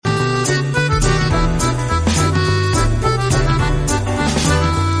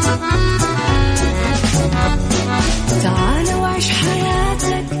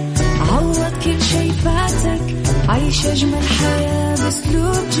أجمل حياة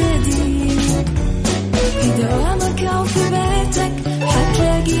بأسلوب جديد. في دوامك أو في بيتك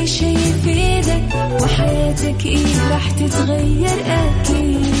حتلاقي شي يفيدك، وحياتك إيه راح تتغير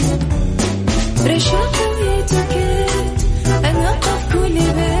أكيد. رشاق ويتوكيت أنا قف كل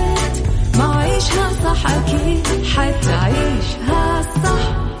بيت، ما عيشها صح أكيد حتعيشها صح.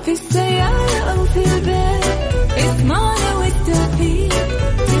 في السيارة أو في البيت اسمعنا والتوفيق،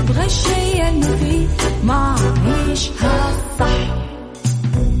 تبغى الشي المفيد ما عيشها صح.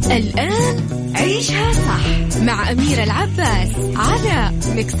 الآن عيشها صح مع أميرة العباس على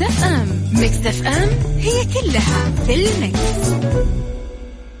ميكس اف ام. ميكس اف ام هي كلها في الميكس.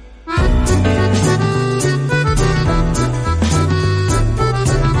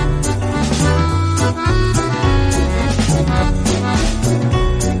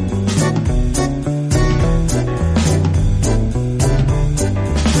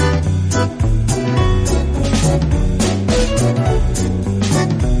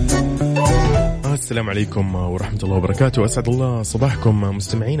 السلام عليكم ورحمة الله وبركاته. أسعد الله صباحكم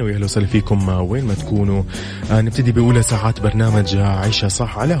مستمعين، ويهلا وسهلا فيكم وين ما تكونوا. نبتدي بأولى ساعات برنامج عيشها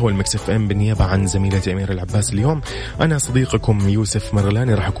صح على هو المكس اف ام بالنيابة عن زميلتي أميرة العباس. اليوم أنا صديقكم يوسف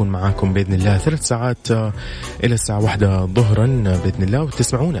مرغلاني راح أكون معاكم بإذن الله 3 ساعات إلى الساعة 1 ظهرا بإذن الله.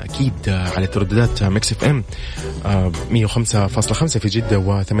 وتسمعونا أكيد على ترددات مكس اف ام 105.5 في جدة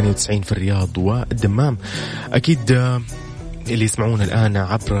و98 في الرياض والدمام. أكيد اللي يسمعونا الآن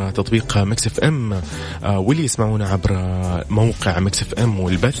عبر تطبيق ميكس اف ام واللي يسمعونا عبر موقع ميكس اف ام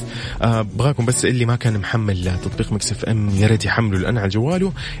والبث. بغاكم بس اللي ما كان محمل تطبيق ميكس اف ام يا ريت يحمله الآن على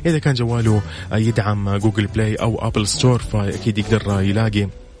جواله. إذا كان جواله يدعم جوجل بلاي أو أبل ستور فأكيد يقدر يلاقي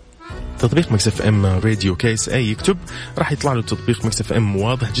تطبيق ميكس اف ام راديو كيس اي، يكتب راح يطلع له تطبيق ميكس اف ام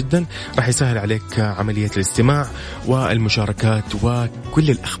واضح جدا، راح يسهل عليك عملية الاستماع والمشاركات وكل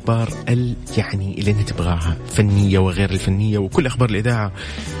الأخبار يعني اللي انت تبغاها، فنية وغير الفنية، وكل أخبار الإذاعة،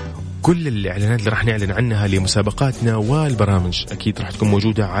 كل الإعلانات اللي راح نعلن عنها لمسابقاتنا والبرامج أكيد راح تكون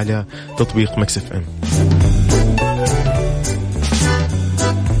موجودة على تطبيق ميكس اف ام.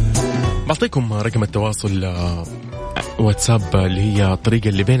 بعطيكم رقم التواصل واتساب اللي هي الطريقة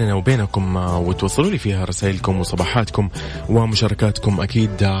اللي بيننا وبينكم وتوصلوا لي فيها رسائلكم وصباحاتكم ومشاركاتكم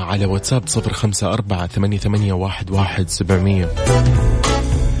أكيد على واتساب 0548811700.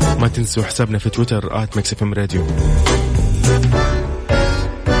 ما تنسوا حسابنا في تويتر @mixfmradio.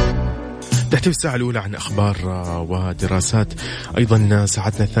 تحتوي الساعة الأولى عن أخبار ودراسات، أيضا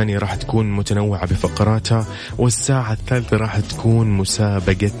ساعتنا الثانية راح تكون متنوعة بفقراتها، والساعة الثالثة راح تكون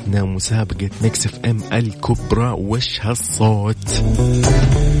مسابقة ميكس اف ام الكبرى وش هالصوت.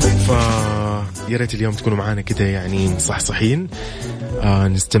 فيا ريت اليوم تكونوا معانا كده يعني صحصحين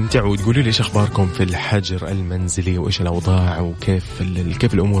نستمتع، وتقولوا لي إيش أخباركم في الحجر المنزلي وإيش الأوضاع وكيف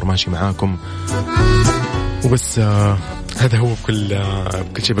الأمور ماشي معاكم. وبس هذا هو بكل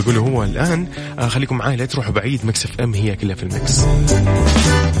شيء بقوله هو الآن. خليكم معاي لا تروحوا بعيد، ميكس اف ام هي كلها في الميكس.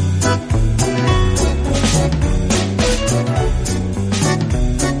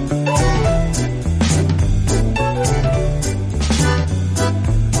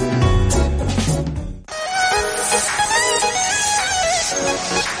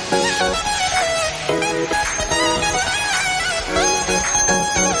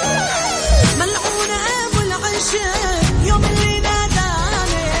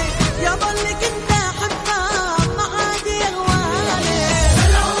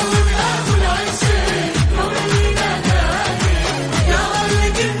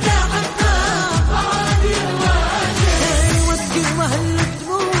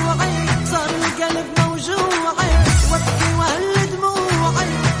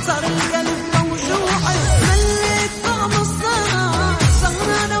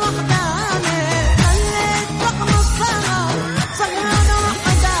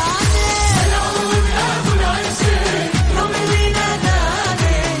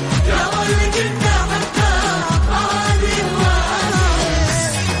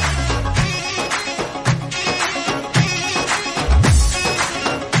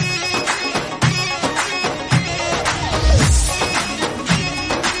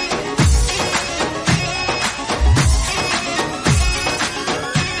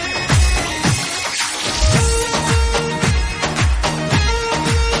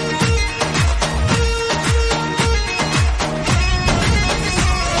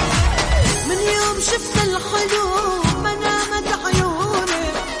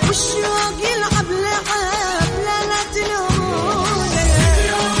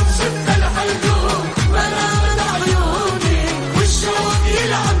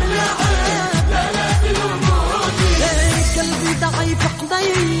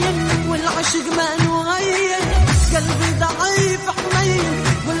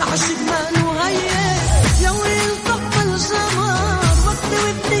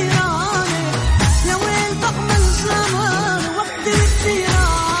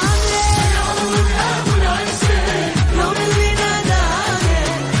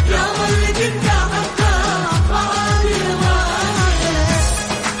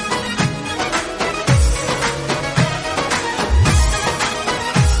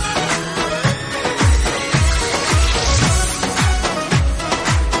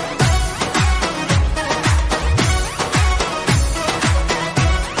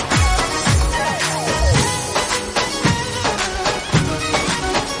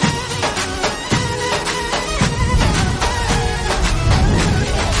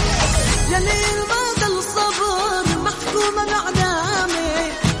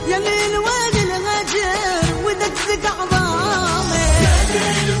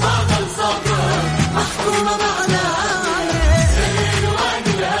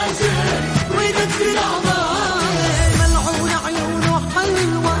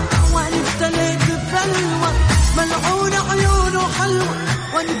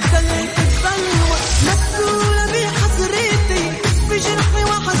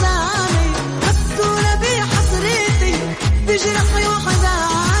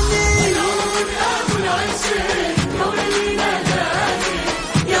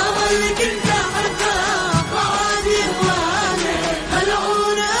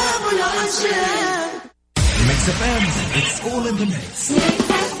 Mix FM, it's all in the mix.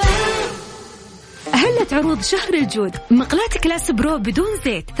 هلت عروض شهر الجود. مقلاة كلاس برو بدون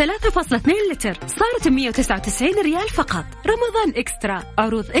زيت 3.2 لتر صارت 199 ريال فقط. رمضان إكسترا،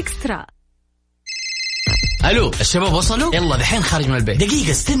 عروض إكسترا. الو الشباب وصلوا؟ يلا دحين خارج من البيت.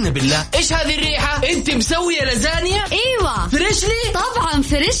 دقيقة استنى بالله، ايش هذه الريحة؟ انت مسوية لازانيا؟ ايوه فريشلي؟ طبعا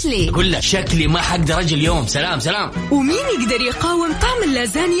فريشلي. اقول لك شكلي ما حقدر اجي اليوم. سلام سلام. ومين يقدر يقاوم طعم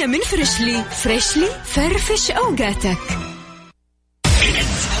اللازانيا من فريشلي؟ فريشلي فرفش اوقاتك.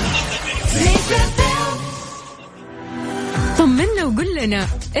 طمنا وقول لنا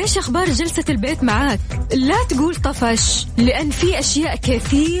ايش اخبار جلسة البيت معاك. لا تقول طفش، لان في اشياء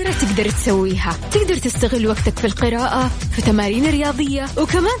كثيرة تقدر تسويها. تقدر تستغل وقتك في القراءة، في تمارين رياضية،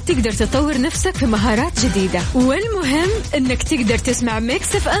 وكمان تقدر تطور نفسك في مهارات جديدة. والمهم انك تقدر تسمع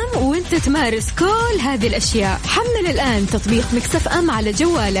ميكس اف ام وانت تمارس كل هذه الاشياء. حمل الان تطبيق ميكس اف ام على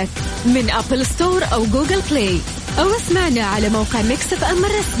جوالك من ابل ستور او جوجل بلاي، أو اسمعنا على موقع ميكس اف ام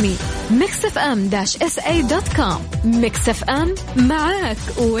الرسمي mixfm-sa.com. ميكس اف ام معاك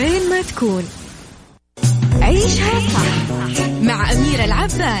وين ما تكون. عيشها صح مع أميرة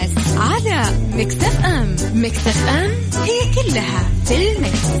العباس على ميكس اف ام. ميكس اف ام هي كلها في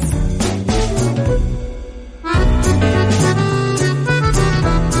الميكس.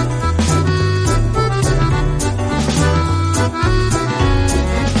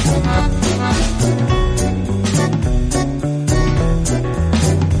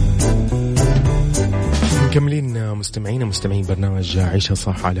 مكملين مستمعين برنامج عيشها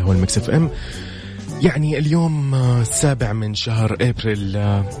صح على هون ميكس اف ام. يعني اليوم 7 من شهر ابريل.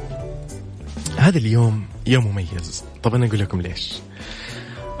 هذا اليوم يوم مميز. طب أنا أقول لكم ليش.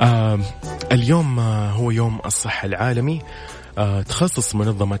 اليوم هو يوم الصحة العالمي. تخصص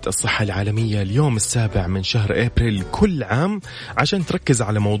منظمة الصحة العالمية اليوم 7 من شهر أبريل كل عام عشان تركز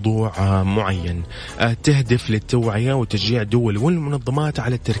على موضوع معين، تهدف للتوعية وتشجيع الدول والمنظمات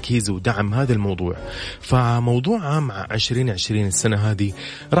على التركيز ودعم هذا الموضوع. فموضوع عام 2020 السنة هذه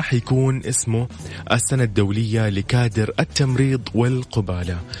راح يكون اسمه السنة الدولية لكادر التمريض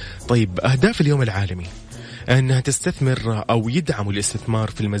والقبالة. طيب أهداف اليوم العالمي أنها تستثمر أو يدعم الاستثمار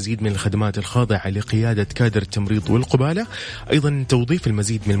في المزيد من الخدمات الخاضعة لقيادة كادر التمريض والقبالة، أيضا توظيف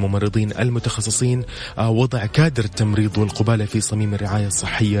المزيد من الممرضين المتخصصين، وضع كادر التمريض والقبالة في صميم الرعاية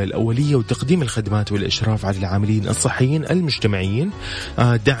الصحية الأولية وتقديم الخدمات والإشراف على العاملين الصحيين المجتمعيين،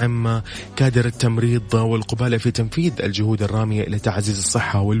 دعم كادر التمريض والقبالة في تنفيذ الجهود الرامية إلى تعزيز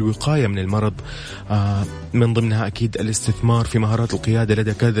الصحة والوقاية من المرض، من ضمنها أكيد الاستثمار في مهارات القيادة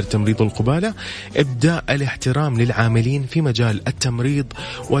لدى كادر التمريض والقبالة، إبداء الاحترام للعاملين في مجال التمريض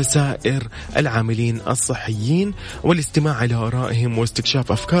وسائر العاملين الصحيين، والاستماع إلى آرائهم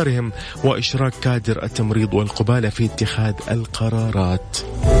واستكشاف أفكارهم، وإشراك كادر التمريض والقبالة في اتخاذ القرارات.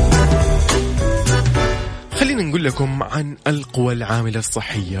 خلينا نقول لكم عن القوى العاملة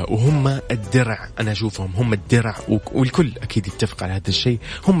الصحية، وهم الدرع. أنا أشوفهم هم الدرع، والكل أكيد يتفق على هذا الشيء.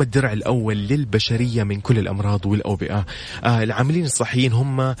 هم الدرع الأول للبشرية من كل الأمراض والأوبئة. العاملين الصحيين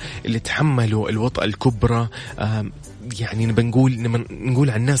هم اللي تحملوا الوطأة الكبرى. يعني نقول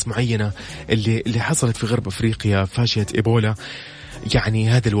عن ناس معينة اللي حصلت في غرب أفريقيا، فاشية إيبولا. يعني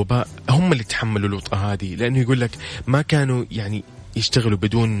هذا الوباء هم اللي تحملوا الوطأة هذه، لأنه يقول لك ما كانوا يعني يشتغلوا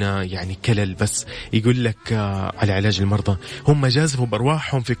بدون يعني كلل، بس يقول لك على علاج المرضى. هم جازفوا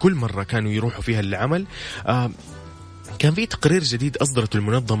بأرواحهم في كل مرة كانوا يروحوا فيها للعمل. كان في تقرير جديد أصدرته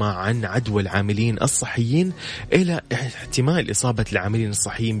المنظمة عن عدوى العاملين الصحيين إلى احتمال إصابة العاملين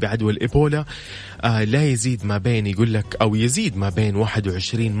الصحيين بعدوى الإيبولا لا يزيد ما بين، يقول لك، أو يزيد ما بين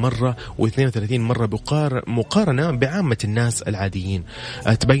 21 مرة و32 مرة مقارنة بعامة الناس العاديين.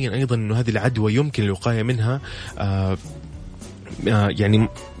 تبين أيضا أنه هذه العدوى يمكن الوقاية منها يعني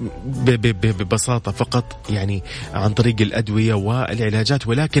ببساطة فقط يعني عن طريق الأدوية والعلاجات،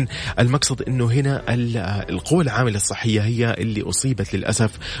 ولكن المقصد أنه هنا القوى العاملة الصحية هي اللي أصيبت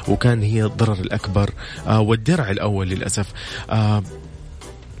للأسف، وكان هي الضرر الأكبر والدرع الأول للأسف.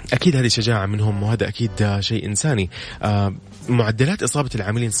 أكيد هذه شجاعة منهم، وهذا أكيد شيء إنساني. معدلات إصابة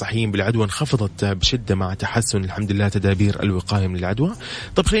العاملين الصحيين بالعدوى انخفضت بشدة مع تحسن الحمد لله تدابير الوقاية من العدوى.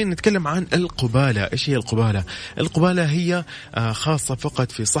 طب خلينا نتكلم عن القبالة. إيش هي القبالة؟ القبالة هي خاصة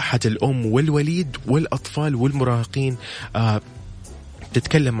فقط في صحة الأم والوليد والأطفال والمراهقين.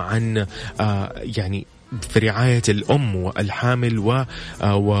 تتكلم عن يعني في رعاية الأم والحامل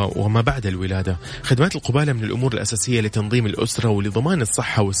وما بعد الولادة. خدمات القبالة من الأمور الأساسية لتنظيم الأسرة ولضمان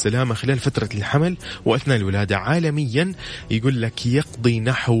الصحة والسلامة خلال فترة الحمل وأثناء الولادة. عالميا يقول لك يقضي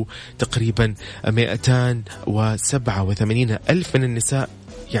نحو تقريبا 287 ألف من النساء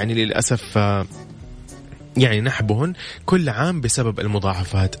يعني للأسف يعني نحبهن كل عام بسبب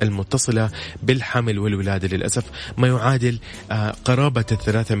المضاعفات المتصلة بالحمل والولادة. للأسف ما يعادل قرابة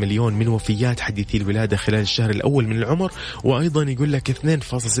 3 مليون من وفيات حديثي الولادة خلال الشهر الأول من العمر، وأيضا يقول لك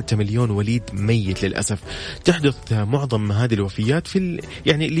 2.6 مليون وليد ميت للأسف. تحدث معظم هذه الوفيات في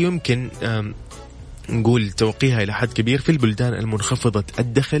يعني اللي يمكن نقول توقيها إلى حد كبير في البلدان المنخفضة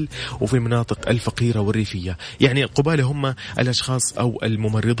الدخل وفي المناطق الفقيرة والريفية. يعني القبالة هم الأشخاص أو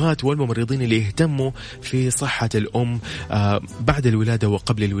الممرضات والممرضين اللي يهتموا في صحة الأم بعد الولادة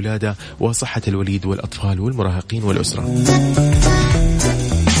وقبل الولادة وصحة الوليد والأطفال والمراهقين والأسرة.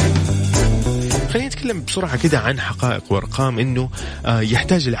 خلينا نتكلم بسرعة كده عن حقائق وارقام. انه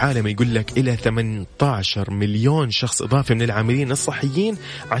يحتاج العالم يقول لك الى 18 مليون شخص اضافي من العاملين الصحيين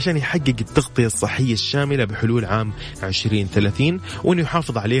عشان يحقق التغطية الصحية الشاملة بحلول عام 2030، وانه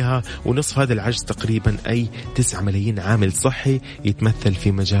يحافظ عليها. ونصف هذا العجز تقريبا اي 9 ملايين عامل صحي يتمثل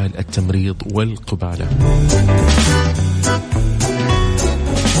في مجال التمريض والقبالة.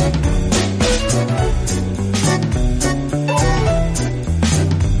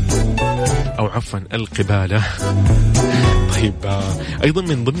 أو عفوا القبالة. طيب أيضا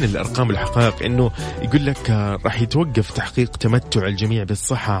من ضمن الأرقام والحقائق أنه يقول لك راح يتوقف تحقيق تمتع الجميع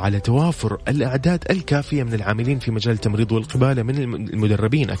بالصحة على توافر الأعداد الكافية من العاملين في مجال التمريض والقبالة، من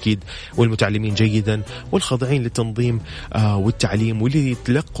المدربين أكيد والمتعلمين جيدا والخاضعين للتنظيم والتعليم، واللي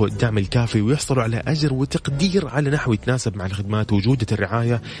يتلقوا الدعم الكافي ويحصلوا على أجر وتقدير على نحو يتناسب مع الخدمات وجودة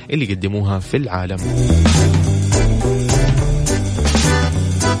الرعاية اللي يقدموها في العالم.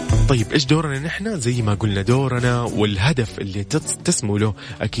 طيب إيش دورنا نحن؟ زي ما قلنا دورنا والهدف اللي تسمو له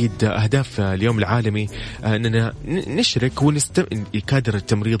أكيد أهداف اليوم العالمي أننا نشرك كادر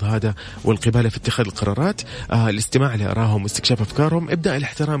التمريض هذا والقبالة في اتخاذ القرارات، الاستماع لآرائهم واستكشاف أفكارهم، إبداء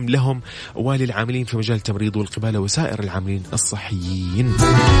الاحترام لهم وللعاملين في مجال التمريض والقبالة وسائر العاملين الصحيين.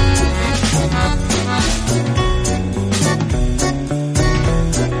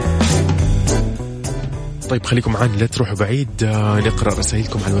 طيب خليكم معانا لا تروحوا بعيد، نقرأ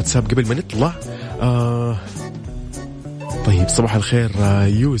رسائلكم على الواتساب قبل ما نطلع. طيب صباح الخير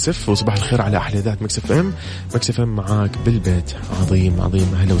يوسف، وصباح الخير على أحلى ذات مكس اف ام. مكس اف ام معاك بالبيت. عظيم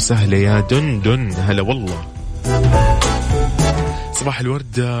عظيم، هلا وسهلا يا دندن، هلا والله. صباح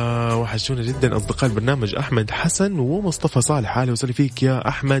الورد، وحشونا جدا أصدقاء البرنامج أحمد حسن ومصطفى صالح. هلا وسهلا فيك يا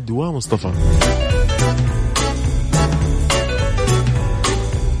أحمد ومصطفى.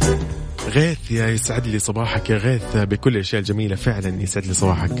 غيث، يا يسعد لي صباحك يا غيث بكل الأشياء الجميلة، فعلا يسعد لي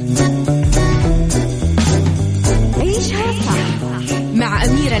صباحك. عيشها صح مع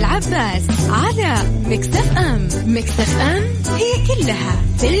أميرة العباس على ميكس اف ام. ميكس اف ام هي كلها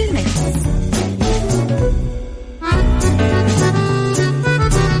في الميكس.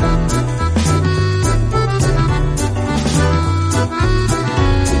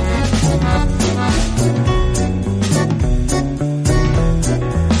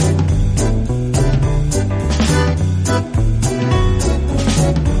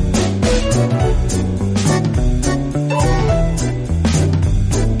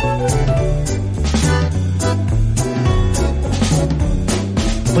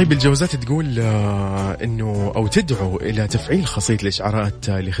 طيب الجوازات تقول انه او تدعو الى تفعيل خاصيه الاشعارات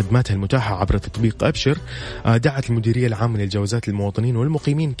لخدماتها المتاحه عبر تطبيق ابشر. دعت المديريه العامه للجوازات للمواطنين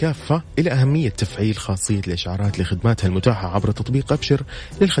والمقيمين كافه الى اهميه تفعيل خاصيه الاشعارات لخدماتها المتاحه عبر تطبيق ابشر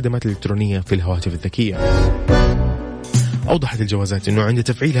للخدمات الالكترونيه في الهواتف الذكيه. أوضحت الجوازات أنه عند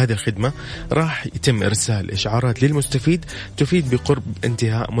تفعيل هذه الخدمة راح يتم إرسال إشعارات للمستفيد تفيد بقرب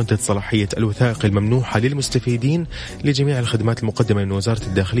انتهاء مدة صلاحية الوثائق الممنوحة للمستفيدين لجميع الخدمات المقدمة من وزارة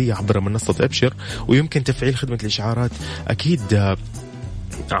الداخلية عبر منصة أبشر. ويمكن تفعيل خدمة الإشعارات أكيد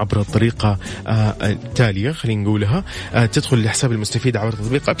عبر الطريقة التالية، خلينا نقولها. تدخل لحساب المستفيد عبر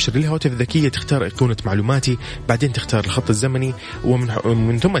تطبيق أبشر للهواتف الذكية، تختار أيقونة معلوماتي، بعدين تختار الخط الزمني،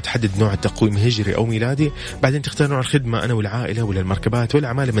 ومن ثم تحدد نوع التقويم هجري أو ميلادي، بعدين تختار نوع الخدمة أنا والعائلة ولا المركبات ولا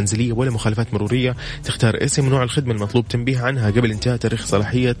عمالة منزلية ولا مخالفات مرورية، تختار اسم نوع الخدمة المطلوب تنبيه عنها قبل انتهاء تاريخ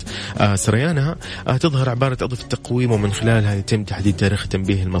صلاحية سريانها، تظهر عبارة أضف التقويم ومن خلالها يتم تحديد تاريخ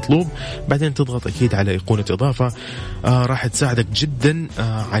التنبيه المطلوب، بعدين تضغط أكيد على أيقونة إضافة. راح تساعدك جدا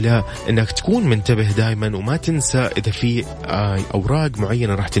على أنك تكون منتبه دائما وما تنسى إذا في أوراق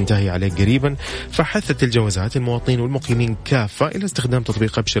معينة راح تنتهي عليك قريبا. فحثت الجوازات المواطنين والمقيمين كافة إلى استخدام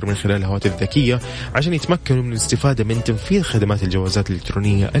تطبيق أبشر من خلال الهواتف الذكية عشان يتمكنوا من الاستفادة من تنفيذ خدمات الجوازات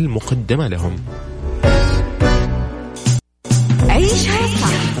الإلكترونية المقدمة لهم. عيشها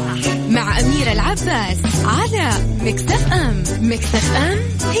صح مع أميرة العباس على ميكس اف ام. ميكس اف ام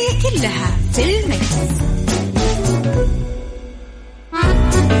هي كلها في الميكس.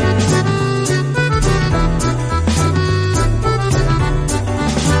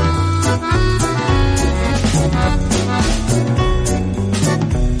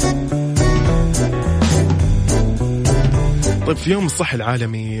 طيب في يوم الصحة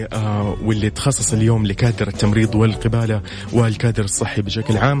العالمي واللي تخصص اليوم لكادر التمريض والقبالة والكادر الصحي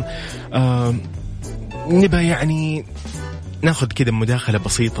بشكل عام، نبى يعني ناخذ كذا مداخلة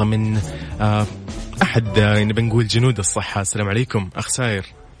بسيطة من أحد نبى نقول جنود الصحة. السلام عليكم أخ ساير.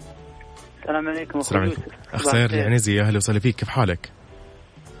 السلام عليكم. السلام عليكم أخ ساير العنزي، يا أهلا وسهلا فيك، كيف حالك؟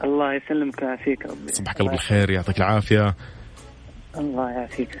 الله يسلمك ويعافيك ربي. صبحك الله بالخير، يعطيك العافية. الله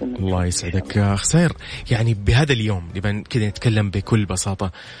يعافيك. سلمك. الله يسعدك أخ ساير. يعني بهذا اليوم نبى كذا نتكلم بكل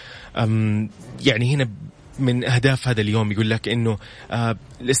بساطة. يعني هنا من أهداف هذا اليوم يقول لك إنه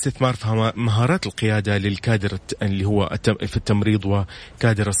الاستثمار في مهارات القيادة للكادر اللي هو في التمريض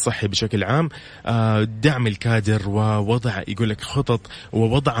وكادر الصحي بشكل عام، دعم الكادر ووضع يقول لك خطط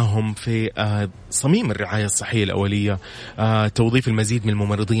ووضعهم في صميم الرعاية الصحية الأولية، توظيف المزيد من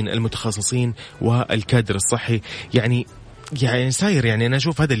الممرضين المتخصصين والكادر الصحي. يعني ساير، يعني أنا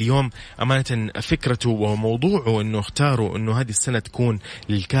أشوف هذا اليوم أمانة فكرته وموضوعه إنه اختاروا إنه هذه السنة تكون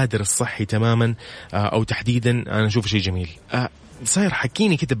للكادر الصحي تماما أو تحديدا، أنا أشوف شيء جميل. ساير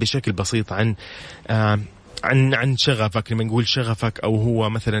حكيني كده بشكل بسيط عن شغفك، لما نقول شغفك أو هو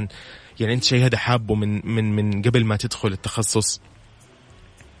مثلا يعني أنت شيء هذا حابه من قبل ما تدخل التخصص.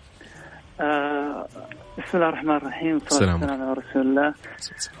 بسم الله الرحمن الرحيم، والصلاة والسلام على رسول الله.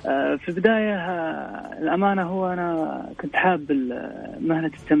 في البداية الأمانة هو أنا كنت حاب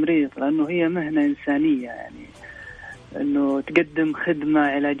مهنة التمريض لأنه هي مهنة إنسانية، يعني أنه تقدم خدمة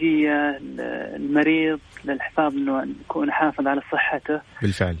علاجية للمريض للحفاظ أنه يكون حافظ على صحته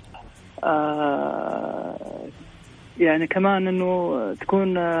بالفعل. يعني كمان أنه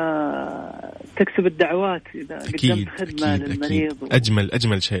تكون تكسب الدعوات إذا قدمت خدمة للمريض.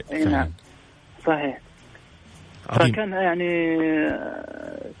 أجمل شيء. نعم صحيح. فكان يعني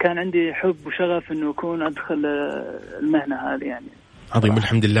كان عندي حب وشغف إنه أكون أدخل المهنة هذه يعني. عظيم،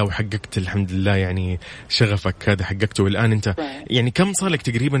 الحمد لله وحققت الحمد لله، يعني شغفك هذا حققته. والآن أنت يعني كم صار لك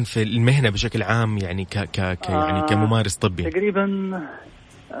تقريبا في المهنة بشكل عام، يعني يعني كممارس طبي؟ تقريبا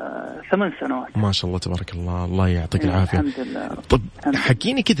 8 سنوات. ما شاء الله تبارك الله، الله يعطيك العافية. الحمد لله. طب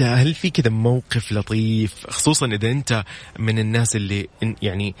حكيني كده، هل في كده موقف لطيف خصوصا إذا أنت من الناس اللي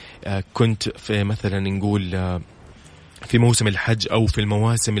يعني كنت في مثلا نقول في موسم الحج أو في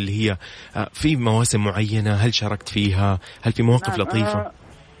المواسم اللي هي في مواسم معينة، هل شاركت فيها؟ هل في مواقف لطيفة؟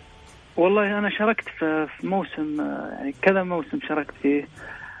 والله أنا شاركت في موسم، يعني كذا موسم شاركت فيه.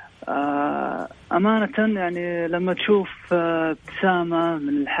 أمانة يعني لما تشوف ابتسامة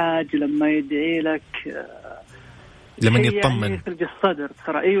من الحاج لما يدعي لك، لما يطمن يعني يخرج الصدر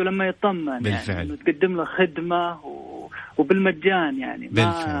صراحة. أيوة لما يطمن بالفعل، يعني تقدم له خدمة وبالمجان، يعني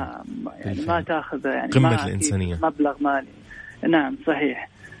ما تأخذ يعني قمة الإنسانية، مبلغ مالي. نعم صحيح.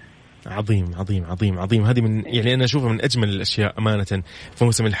 عظيم عظيم عظيم عظيم. هذه من يعني أنا أشوفها من أجمل الأشياء أمانة. في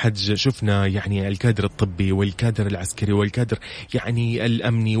موسم الحج شفنا يعني الكادر الطبي والكادر العسكري والكادر يعني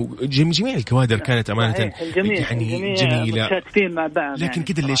الأمني وجميع الكوادر كانت أمانة يعني جميلة مع بعض. لكن يعني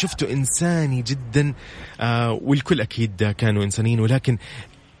كده اللي شفته إنساني جدا، والكل أكيد كانوا إنسانيين، ولكن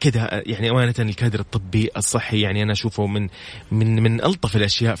كده يعني أمانة الكادر الطبي الصحي يعني أنا أشوفه من ألطف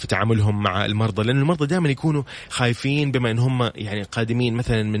الأشياء في تعاملهم مع المرضى، لأن المرضى دائما يكونوا خايفين بما أن هم يعني قادمين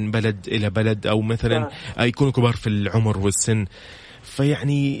مثلا من بلد إلى بلد أو مثلا يكونوا كبار في العمر والسن،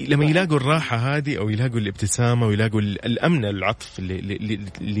 فيعني لما يلاقوا الراحة هذه أو يلاقوا الابتسامة ويلاقوا الأمن العطف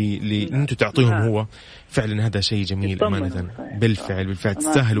اللي أنتوا تعطيهم، هو فعلا هذا شيء جميل أمانة. بالفعل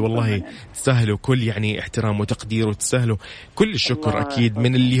تستاهلوا والله، تستاهلوا كل يعني احترام وتقدير، وتستاهلوا كل الشكر أكيد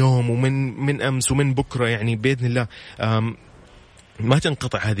من اليوم ومن أمس ومن بكرة، يعني بإذن الله ما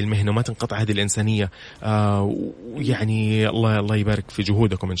تنقطع هذه المهنة وما تنقطع هذه الإنسانية. يعني الله يبارك في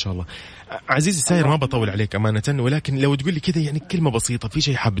جهودكم إن شاء الله. عزيزي ساير ما بطول عليك أمانة، ولكن لو تقول لي كذا يعني كلمة بسيطة، في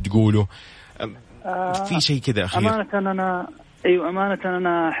شيء حاب تقوله، في شيء كذا أخير. أمانة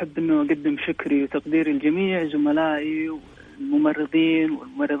أنا أحب إنه أقدم شكري وتقديري لجميع زملائي والممرضين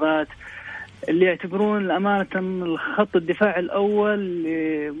والممرضات اللي يعتبرون أمانة الخط الدفاع الأول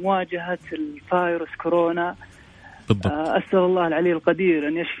لمواجهة الفيروس كورونا. أسأل الله العلي القدير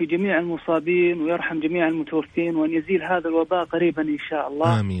أن يشفي جميع المصابين ويرحم جميع المتوفين وأن يزيل هذا الوباء قريبا إن شاء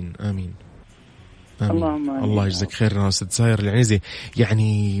الله. آمين آمين. الله يجزاك خير يا أستاذ ساير العنزي.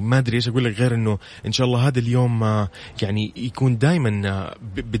 يعني ما أدري إيش أقول لك غير إنه إن شاء الله هذا اليوم يعني يكون دائما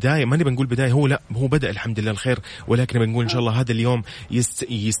بداية، ما نبي نقول بداية، هو بدأ الحمد لله الخير، ولكن بنقول إن شاء الله هذا اليوم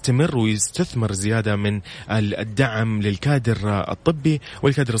يستمر ويستثمر زيادة من الدعم للكادر الطبي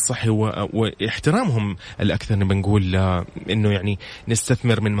والكادر الصحي واحترامهم الأكثر. نبي نقول إنه يعني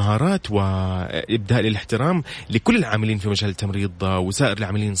نستثمر من مهارات وإبداء الاحترام لكل العاملين في مجال التمريض وسائر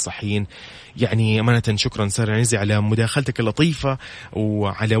العاملين الصحيين. يعني أمانة شكرا سارة عنزي على مداخلتك اللطيفة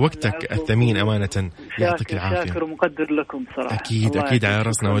وعلى وقتك الثمين. أمانة يعطيك العافية. شاكر ومقدر لكم صراحة. أكيد على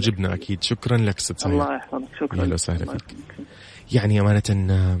رأسنا واجبنا. أكيد شكرا لك ست سهيل. الله يحفظك. شكرا. أهلا وسهلا فيك. يعني أمانة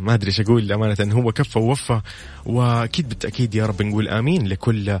ما أدري إيش أقول. أمانة هو كفى ووفى، وأكيد بالتأكيد يا رب نقول آمين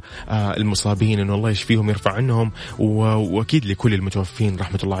لكل المصابين إنه الله يشفيهم يرفع عنهم، وأكيد لكل المتوفين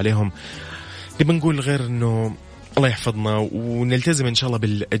رحمة الله عليهم. نبي نقول غير إنه الله يحفظنا ونلتزم إن شاء الله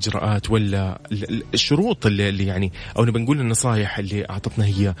بالإجراءات ولا الشروط اللي يعني، أو نبي نقول النصائح اللي أعطتنا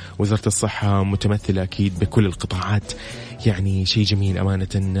هي وزارة الصحة متمثلة أكيد بكل القطاعات. يعني شيء جميل أمانة.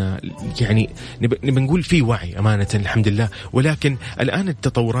 يعني نبي نقول فيه وعي أمانة الحمد لله. ولكن الآن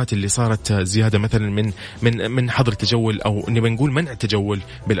التطورات اللي صارت زيادة مثلا من حظر التجول، أو نبي نقول منع التجول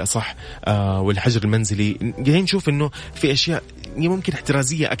بالأصح، والحجر المنزلي، قاعدين نشوف إنه في أشياء ممكن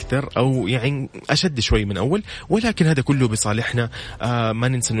احترازية أكثر أو يعني أشد شوي من أول، ولكن هذا كله بصالحنا. ما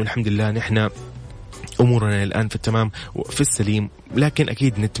ننسى إنه الحمد لله نحن أمورنا الآن في التمام وفي السليم، لكن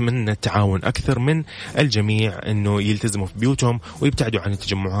أكيد نتمنى التعاون أكثر من الجميع، أنه يلتزموا في بيوتهم ويبتعدوا عن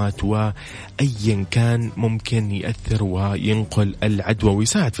التجمعات وأيا كان ممكن يأثر وينقل العدوى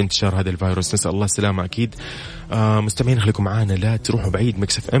ويساعد في انتشار هذا الفيروس. نسأل الله السلامة. أكيد مستمعين خليكم معانا، لا تروحوا بعيد.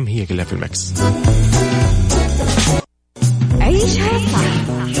 ميكس اف ام هي كلها في المكس. عيشها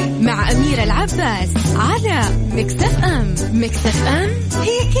صح مع أميرة العباس على ميكس اف ام. ميكس اف ام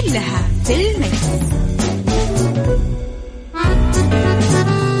هي كلها في المكس.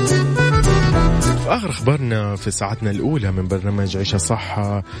 في آخر أخبارنا في ساعتنا الأولى من برنامج عيشها صح،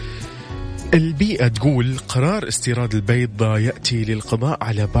 البيئة تقول قرار استيراد البيض يأتي للقضاء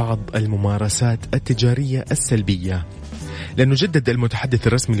على بعض الممارسات التجارية السلبية. لأنه جدد المتحدث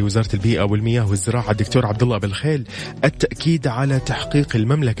الرسمي لوزارة البيئة والمياه والزراعة الدكتور عبد الله بالخيل التأكيد على تحقيق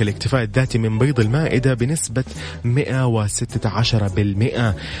المملكة الاكتفاء الذاتي من بيض المائدة بنسبة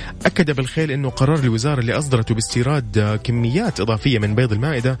 116%. أكد بالخيل أنه قرار الوزارة اللي أصدرته باستيراد كميات إضافية من بيض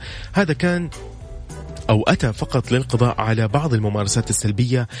المائدة هذا كان أو أتى فقط للقضاء على بعض الممارسات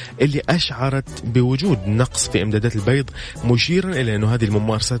السلبية اللي أشعرت بوجود نقص في إمدادات البيض، مشيرا إلى أن هذه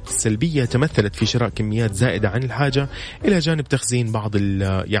الممارسات السلبية تمثلت في شراء كميات زائدة عن الحاجة، إلى جانب تخزين بعض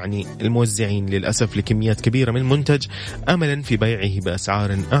يعني الموزعين للأسف لكميات كبيرة من المنتج أملا في بيعه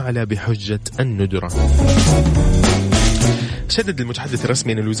بأسعار أعلى بحجة الندرة. شدد المتحدث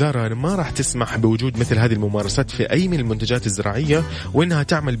الرسمي أن الوزارة ما راح تسمح بوجود مثل هذه الممارسات في أي من المنتجات الزراعية، وأنها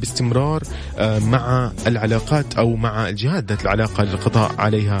تعمل باستمرار مع العلاقات أو مع الجهات ذات العلاقة للقضاء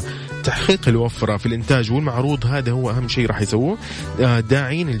عليها. تحقيق الوفرة في الإنتاج والمعروض هذا هو أهم شيء راح يسووه،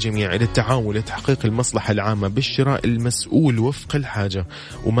 داعين الجميع إلى التعاون لتحقيق المصلحة العامة بالشراء المسؤول وفق الحاجة،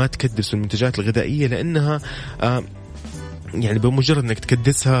 وما تكدسوا المنتجات الغذائية لأنها يعني بمجرد انك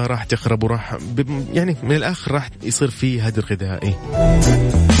تكدسها راح تخرب وراح يعني من الاخر راح يصير فيه هدر غذائي.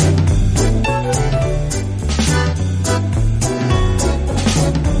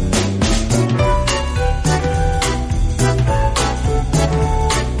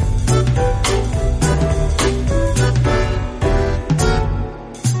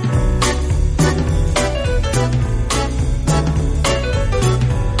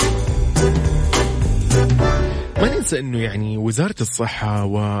 انه يعني وزارة الصحة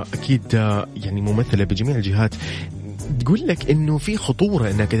واكيد يعني ممثلة بجميع الجهات تقول لك انه في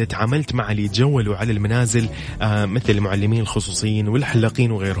خطورة انك اذا تعاملت مع اللي يتجولوا على المنازل مثل المعلمين الخصوصيين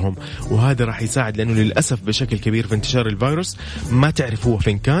والحلاقين وغيرهم، وهذا راح يساعد لانه للاسف بشكل كبير في انتشار الفيروس. ما تعرف هو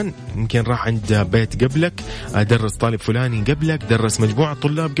فين كان، يمكن راح عند بيت قبلك، درس طالب فلاني قبلك، درس مجموعة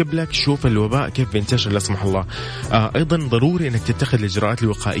طلاب قبلك، شوف الوباء كيف بينتشر لا سمح الله. ايضا ضروري انك تتخذ الاجراءات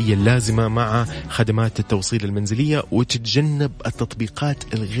الوقائية اللازمة مع خدمات التوصيل المنزلية، وتتجنب التطبيقات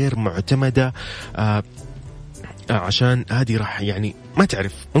الغير معتمدة عشان هذه راح يعني ما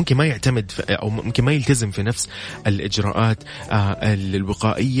تعرف ممكن ما يعتمد أو ممكن ما يلتزم في نفس الإجراءات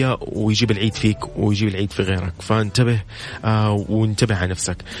الوقائية ويجيب العيد فيك ويجيب العيد في غيرك. فانتبه وانتبه على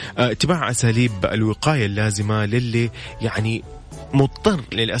نفسك. اتباع أساليب الوقاية اللازمة للي يعني مضطر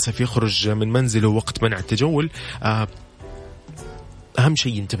للأسف يخرج من منزله وقت منع التجول. أهم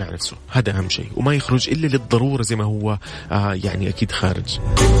شيء ينتبه على نفسه، هذا أهم شيء، وما يخرج إلا للضرورة زي ما هو يعني أكيد خارج.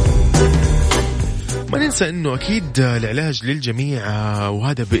 ما ننسى أنه أكيد العلاج للجميع،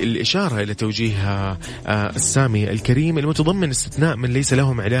 وهذا بالإشارة إلى توجيه السامي الكريم المتضمن استثناء من ليس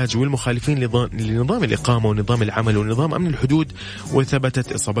لهم علاج والمخالفين لنظام الإقامة ونظام العمل ونظام أمن الحدود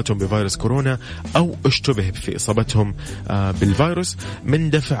وثبتت إصابتهم بفيروس كورونا أو اشتبه في إصابتهم بالفيروس، من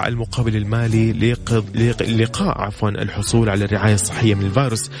دفع المقابل المالي لقاء الحصول على الرعاية الصحية من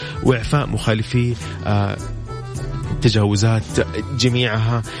الفيروس، وإعفاء مخالفي تجاوزات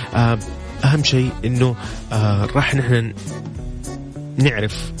جميعها. أهم شيء إنه راح نحن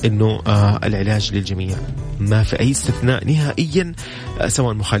نعرف أنه العلاج للجميع، ما في أي استثناء نهائيا،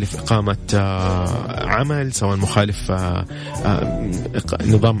 سواء مخالف إقامة عمل، سواء مخالف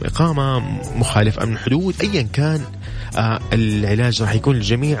نظام إقامة، مخالف أمن حدود، أيا كان العلاج راح يكون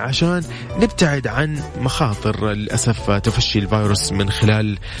للجميع عشان نبتعد عن مخاطر للأسف تفشي الفيروس من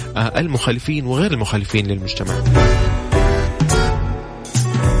خلال المخالفين وغير المخالفين للمجتمع.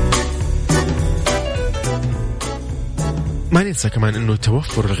 ما ننسى كمان أنه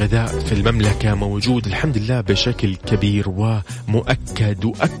توفر الغذاء في المملكة موجود الحمد لله بشكل كبير ومؤكد،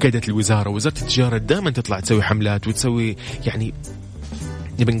 وأكدت الوزارة، وزارة التجارة دائما تطلع تسوي حملات وتسوي يعني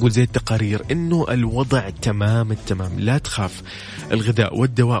نبي نقول زي التقارير إنه الوضع تمام التمام، لا تخاف، الغذاء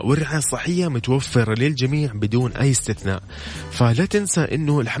والدواء والرعاية الصحية متوفر للجميع بدون أي استثناء. فلا تنسى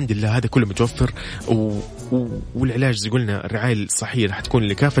إنه الحمد لله هذا كله متوفر، والعلاج زي قلنا الرعاية الصحية راح تكون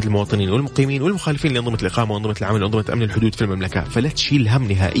لكافة المواطنين والمقيمين والمخالفين لأنظمة الإقامة وأنظمة العمل وأنظمة أمن الحدود في المملكة. فلا تشيل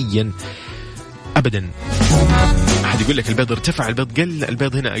هم نهائيا أبدا. أحد يقول لك البيض ارتفع، البيض قل،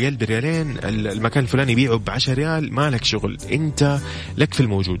 البيض هنا أقل بريالين، المكان الفلاني يبيعه ب10 ريال، ما لك شغل، أنت لك في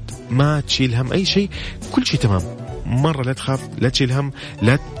الموجود، ما تشيل هم أي شيء، كل شيء تمام مرة. لا تخاف، لا تشيل هم،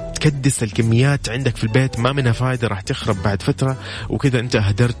 لا تكدس الكميات عندك في البيت، ما منها فائدة، راح تخرب بعد فترة وكذا أنت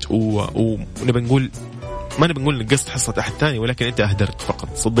أهدرت. ونبي نقول ما نبي نقول نقصت حصة أحد ثاني، ولكن أنت أهدرت فقط،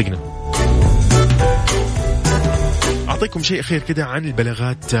 صدقنا. أعطيكم شيء أخير كده عن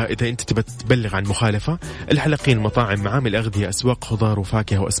البلاغات. إذا أنت تبى تبلغ عن مخالفة، الحلاقين، مطاعم، معامل أغذية، أسواق خضار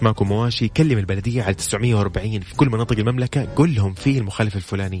وفاكهة وأسماك ومواشي، كلم البلدية على 940 في كل مناطق المملكة، قل لهم فيه المخالفة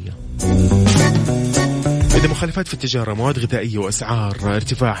الفلانية. إذا مخالفات في التجارة، مواد غذائية وأسعار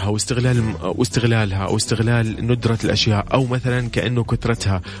ارتفاعها واستغلالها أو استغلال ندرة الأشياء، أو مثلا كأنه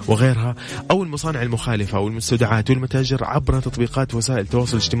كثرتها وغيرها، أو المصانع المخالفة والمستودعات والمتاجر عبر تطبيقات وسائل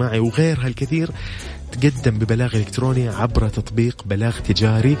التواصل الاجتماعي وغيرها الكثير، تقدم ببلاغ إلكتروني عبر تطبيق بلاغ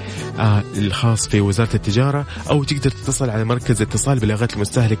تجاري الخاص في وزارة التجارة، أو تقدر تتصل على مركز اتصال بلاغات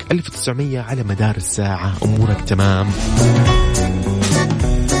المستهلك 1900 على مدار الساعة. أمورك تمام.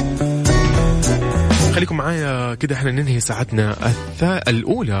 خليكم معايا كده، احنا ننهي ساعتنا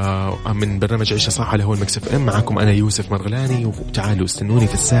الأولى من برنامج عيشة صح على هو المكس اف ام. معكم أنا يوسف مرغلاني، وتعالوا استنوني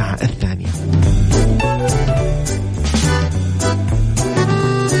في الساعة الثانية.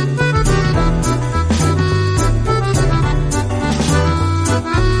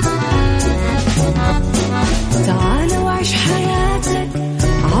 تعال وعيش حياتك،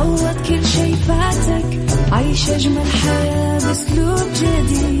 عوض كل شي فاتك، عيش أجمل حياة بأسلوب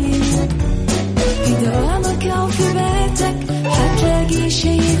جديد، في دوامك أو في بيتك حتلاقي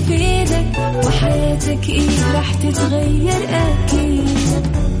شي يفيدك، وحياتك إيه راح تتغير أكيد.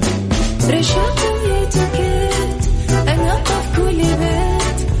 رشاق ويتكت أنا قف كل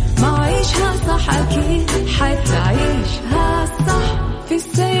بيت، ما عيشها صح أكيد حتعيشها صح، في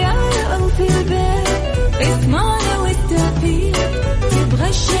السيارة أو في البيت اسمعنا والتوفيق، تبغى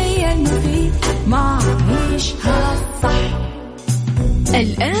الشي المفيد ما عيشها صح.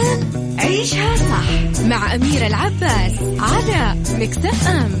 الآن عيشها صح مع أميرة العباس على ميكس اف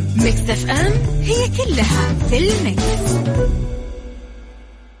ام. ميكس اف ام هي كلها في الميكس.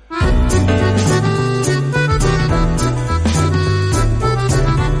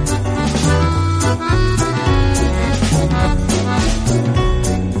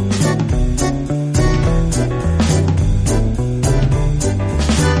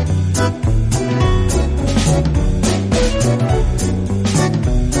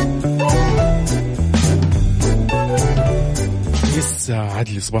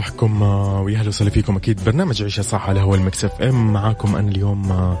 عدلي صباحكم ويا اهلا وسهلا فيكم. اكيد برنامج عيشة صح على هو المكس اف ام، معاكم انا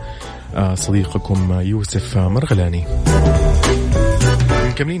اليوم صديقكم يوسف مرغلاني.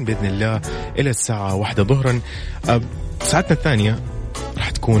 مكملين باذن الله الى الساعة 1 ظهرا. ساعتنا الثانية راح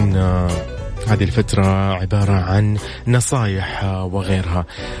تكون هذه الفترة عبارة عن نصايح وغيرها.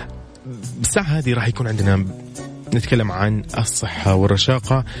 بالساعة هذه راح يكون عندنا نتكلم عن الصحة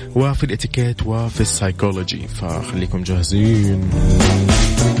والرشاقة وفي الاتيكيت وفي السايكولوجي، فخليكم جاهزين.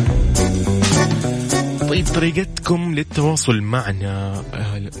 طيب طريقتكم للتواصل معنا،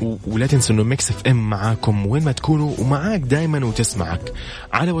 ولا تنسوا انه ميكس اف ام معاكم وين ما تكونوا، ومعاك دايما وتسمعك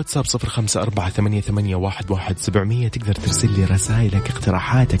على واتساب 0548811700. تقدر ترسل لي رسائلك،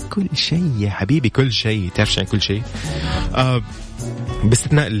 اقتراحاتك، كل شيء يا حبيبي، كل شيء، تعرف يعني كل شيء،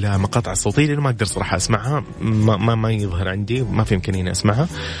 باستثناء المقاطع الصوتية لأنه ما أقدر صراحة أسمعها، ما يظهر عندي، ما في إمكانية أسمعها.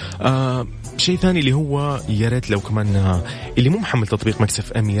 شيء ثاني اللي هو يا ريت لو كمان اللي مو محمل تطبيق مكس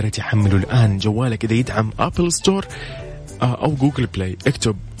اف ام يا ريت يحملوا الآن جوالك إذا يدعم أبل ستور أو جوجل بلاي،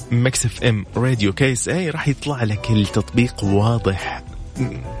 اكتب مكس اف ام راديو كيس اي راح يطلع لك التطبيق واضح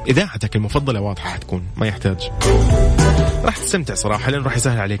إذاعتك المفضلة واضحة حتكون، ما يحتاج. راح تستمتع صراحة، لأنه راح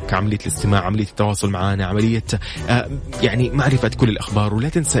يسهل عليك عملية الاستماع، عملية التواصل معنا، عملية يعني معرفة كل الأخبار. ولا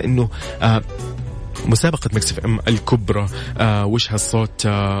تنسى أنه مسابقة مكس اف ام الكبرى وش هالصوت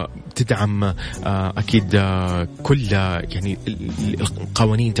تدعم أكيد كل يعني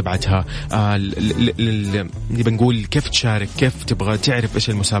القوانين تبعتها، اللي بنقول كيف تشارك، كيف تبغى تعرف إيش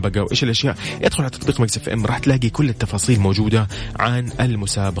المسابقة وإيش الأشياء. ادخل على تطبيق مكس اف ام، راح تلاقي كل التفاصيل موجودة عن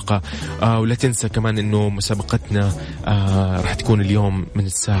المسابقة. ولا تنسى كمان إنه مسابقتنا راح تكون اليوم من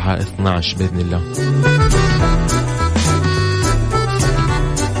الساعة 12 بإذن الله.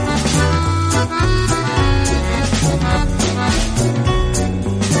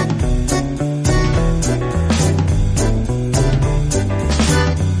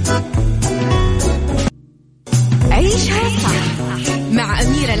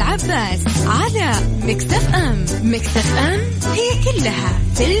 على ميكس اف ام. ميكس اف ام هي كلها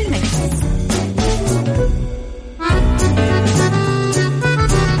في الميكس.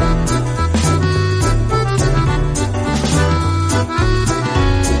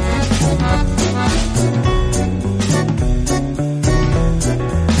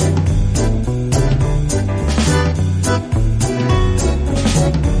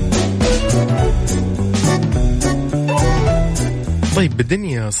 طيب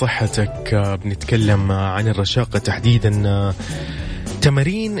بالدنيا صحتك بنتكلم عن الرشاقة تحديدا،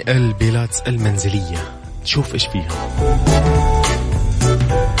 تمارين البيلاتس المنزلية. تشوف إيش فيها.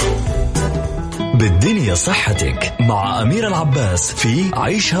 بالدنيا صحتك مع أمير العباس في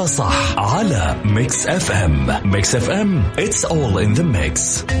عيشها صح على ميكس اف ام. ميكس اف ام it's all in the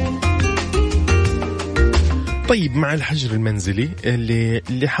mix. طيب مع الحجر المنزلي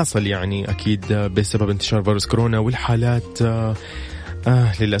اللي حصل يعني أكيد بسبب انتشار فيروس كورونا والحالات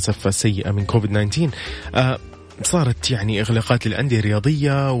للأسف السيئة من كوفيد 19، صارت يعني إغلاقات للأندية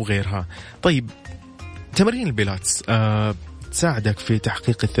الرياضية وغيرها. طيب تمارين البيلاتس تساعدك في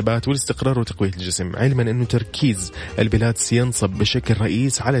تحقيق الثبات والاستقرار وتقوية الجسم، علما أنه تركيز البيلاتس ينصب بشكل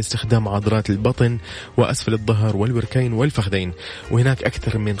رئيس على استخدام عضلات البطن وأسفل الظهر والوركين والفخذين. وهناك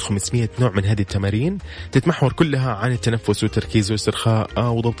أكثر من 500 نوع من هذه التمارين تتمحور كلها عن التنفس والتركيز والاسترخاء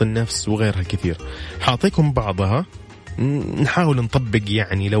وضبط النفس وغيرها الكثير. حاعطيكم بعضها، نحاول نطبق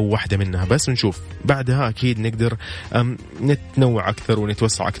يعني لو واحدة منها بس، نشوف بعدها أكيد نقدر نتنوع أكثر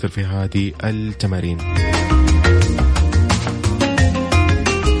ونتوسع أكثر في هذه التمارين.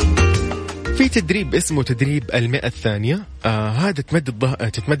 في تدريب اسمه تدريب 100 ثانية، هذا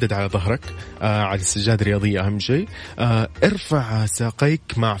تتمدد على ظهرك على السجادة الرياضية. أهم شيء ارفع ساقيك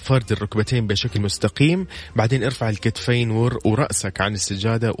مع فرد الركبتين بشكل مستقيم، بعدين ارفع الكتفين ورأسك عن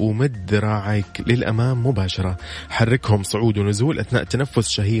السجادة ومد ذراعيك للأمام مباشرة. حركهم صعود ونزول أثناء التنفس،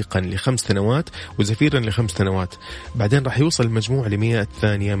 شهيقا ل5 ثانيات وزفيرا ل5 ثانيات. بعدين راح يوصل المجموع ل100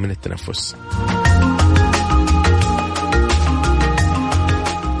 ثانية من التنفس.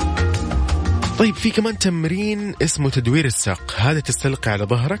 طيب في كمان تمرين اسمه تدوير الساق، هذا تستلقي على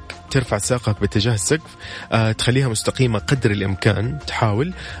ظهرك، ترفع ساقك باتجاه السقف، تخليها مستقيمة قدر الإمكان،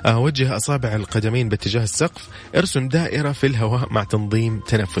 تحاول وجه أصابع القدمين باتجاه السقف، ارسم دائرة في الهواء مع تنظيم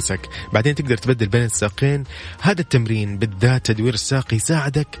تنفسك. بعدين تقدر تبدل بين الساقين. هذا التمرين بالذات تدوير الساق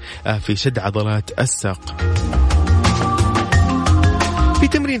يساعدك في شد عضلات الساق. في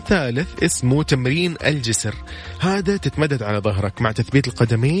تمرين ثالث اسمه تمرين الجسر، هذا تتمدد على ظهرك مع تثبيت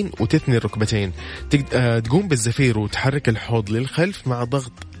القدمين وتثني الركبتين، تقوم بالزفير وتحرك الحوض للخلف مع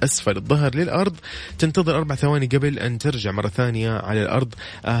ضغط أسفل الظهر للأرض، تنتظر 4 ثواني قبل أن ترجع مرة ثانية على الأرض.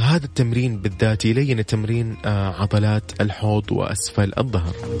 هذا التمرين بالذات يلين التمرين عضلات الحوض وأسفل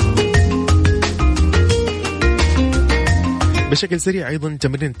الظهر. بشكل سريع أيضا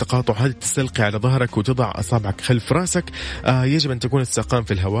تمرين التقاطع، هذا تستلقي على ظهرك وتضع أصابعك خلف راسك، يجب أن تكون الساقان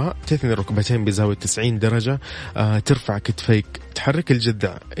في الهواء، تثني الركبتين بزاوية 90 درجة، ترفع كتفيك، تحرك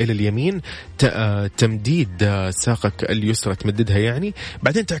الجذع إلى اليمين، تمديد ساقك اليسرى تمددها يعني،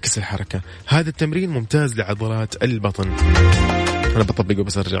 بعدين تعكس الحركة. هذا التمرين ممتاز لعضلات البطن. أنا بطبقه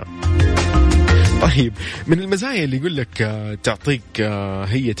بس أرجع. طيب من المزايا اللي يقول لك تعطيك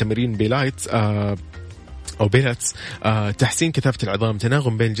هي تمرين بيلايتس أو بيلاتس، تحسين كثافة العظام،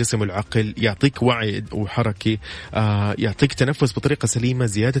 تناغم بين الجسم والعقل، يعطيك وعي وحركي، يعطيك تنفس بطريقة سليمة،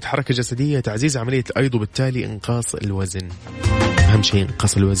 زيادة حركة جسدية، تعزيز عملية الأيض وبالتالي إنقاص الوزن. أهم شيء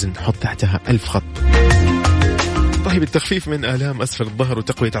إنقاص الوزن، حط تحتها 1000 خط. طيب التخفيف من آلام أسفل الظهر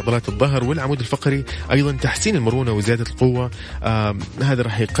وتقوية عضلات الظهر والعمود الفقري، أيضا تحسين المرونة وزيادة القوة. هذا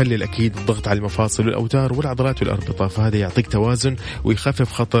راح يقلل أكيد الضغط على المفاصل والأوتار والعضلات والأربطة، فهذا يعطيك توازن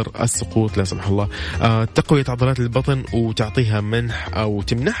ويخفف خطر السقوط لا سمح الله. تقوية عضلات البطن وتعطيها منح أو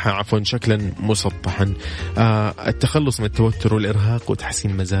تمنحها عفوا شكلا مسطحا. التخلص من التوتر والإرهاق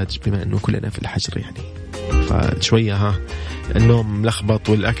وتحسين المزاج، بما أنه كلنا في الحجر يعني، فشوية النوم ملخبط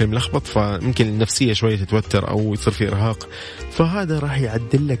والأكل ملخبط، فممكن النفسية شوية تتوتر أو يصير في إرهاق، فهذا راح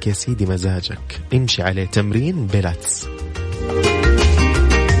يعدل لك يا سيدي مزاجك. امشي عليه تمرين بيلاتس.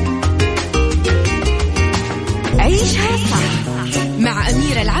 عيشها صح مع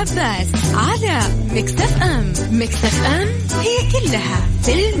أميرة العباس على ميكس اف ام. ميكس اف ام هي كلها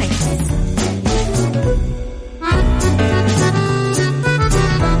في الميكس.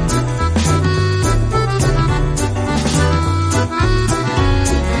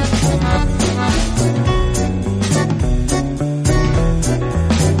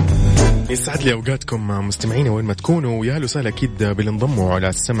 يسعد لي أوقاتكم مستمعين وين ما تكونوا، ويا هلا وسهلا أكيد بالانضموا على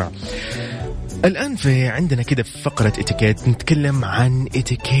السمع. الآن في عندنا كده في فقرة اتيكيت نتكلم عن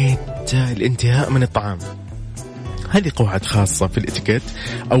اتيكيت الانتهاء من الطعام. هذه قواعد خاصة في الاتيكيت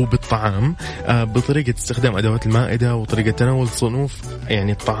أو بالطعام، بطريقة استخدام أدوات المائدة وطريقة تناول صنوف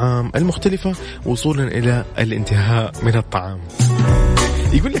يعني الطعام المختلفة وصولا إلى الانتهاء من الطعام.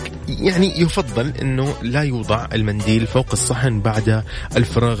 يقول لك يعني يفضل أنه لا يوضع المنديل فوق الصحن بعد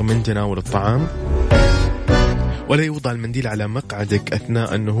الفراغ من تناول الطعام، ولا يوضع المنديل على مقعدك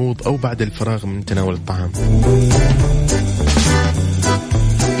أثناء النهوض أو بعد الفراغ من تناول الطعام.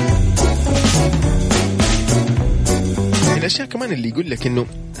 الأشياء كمان اللي يقول لك إنه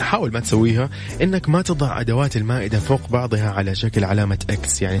حاول ما تسويها، إنك ما تضع أدوات المائدة فوق بعضها على شكل علامة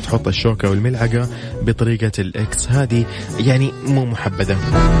إكس، يعني تحط الشوكة والملعقة بطريقة الإكس، هذه يعني مو محبذة.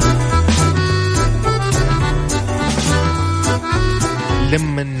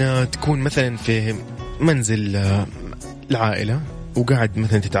 لما تكون مثلا في منزل العائلة وقاعد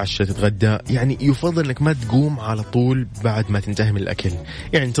مثلا تتعشى تتغدى، يعني يفضل انك ما تقوم على طول بعد ما تنتهي من الاكل،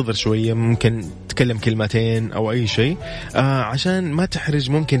 يعني انتظر شويه، ممكن تكلم كلمتين او اي شيء عشان ما تحرج.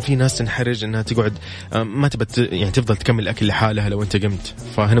 ممكن في ناس تنحرج انها تقعد ما تبى يعني تفضل تكمل الاكل لحالها لو انت قمت،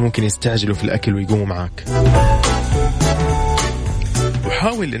 فهنا ممكن يستعجلوا في الاكل ويقوموا معك.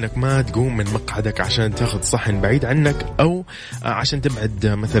 وحاول انك ما تقوم من مقعدك عشان تاخذ صحن بعيد عنك، او عشان تبعد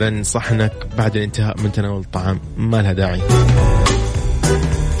مثلا صحنك بعد الانتهاء من تناول الطعام، ما لها داعي.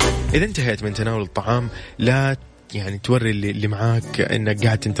 إذا انتهيت من تناول الطعام لا يعني توري اللي معاك انك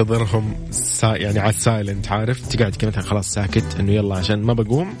قاعد تنتظرهم يعني على السايلنت، عارف، تقعد كده مثلا خلاص ساكت انه يلا عشان ما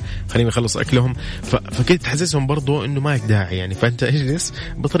بقوم خليهم يخلص اكلهم، فكده تحسسهم برضو انه ما لك داعي يعني. فانت اجلس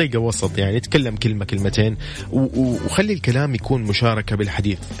بطريقه وسط، يعني تكلم كلمه كلمتين وخلي الكلام يكون مشاركه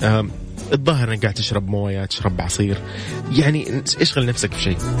بالحديث. الظاهر انك قاعد تشرب مويه، تشرب عصير، يعني اشغل نفسك في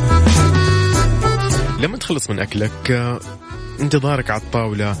شيء. لما تخلص من اكلك انتظارك على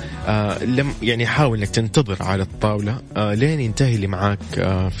الطاولة، يعني حاول انك تنتظر على الطاولة لين ينتهي اللي معاك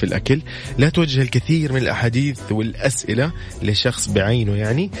في الأكل. لا توجه الكثير من الأحاديث والأسئلة لشخص بعينه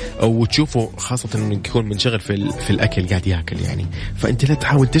يعني، أو تشوفه خاصة انه يكون منشغل في الأكل قاعد يأكل يعني، فأنت لا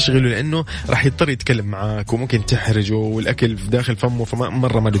تحاول تشغله لأنه راح يضطر يتكلم معاك وممكن تحرجه والأكل في داخل فمه،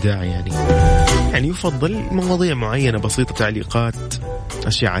 فمرة ما له داعي يعني يفضل مواضيع معينة بسيطة، تعليقات،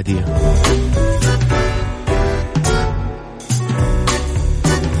 أشياء عادية.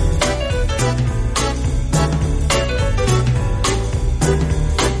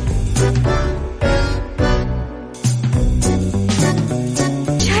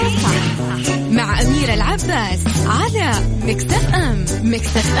 على ميكس اف ام.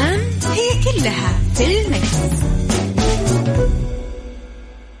 ميكس اف ام هي كلها في الميكس.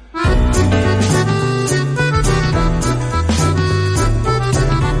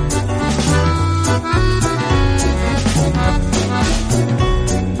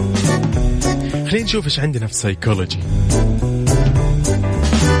 خلينا نشوف ايش عندنا في سايكولوجي.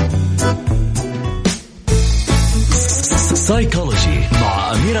 سايكولوجي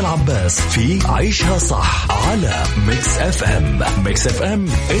مع أميرة العباس في عيشها صح على ميكس اف ام. ميكس اف ام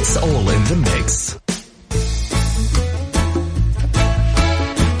it's all in the mix.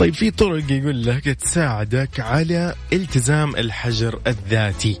 طيب في طرق يقول لك تساعدك على التزام الحجر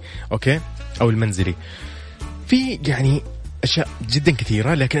الذاتي، اوكي، او المنزلي. في يعني أشياء جدا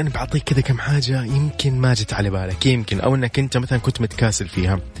كثيرة، لكن أنا بعطيك كذا كم حاجة يمكن ما جت على بالك، يمكن أو أنك أنت مثلا كنت متكاسل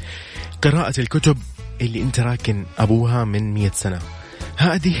فيها. قراءة الكتب اللي أنت راكن أبوها من 100 سنة،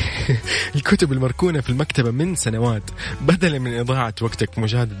 هذه الكتب المركونة في المكتبة من سنوات، بدلا من إضاعة وقتك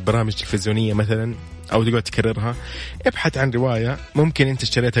مشاهدة برامج تلفزيونية مثلا أو تقعد تكررها. ابحث عن رواية ممكن أنت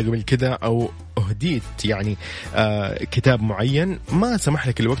اشتريتها قبل كذا أو أهديت يعني كتاب معين ما سمح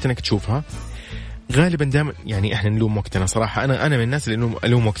لك الوقت أنك تشوفها. غالبا دائما يعني احنا نلوم وقتنا صراحة. انا من الناس اللي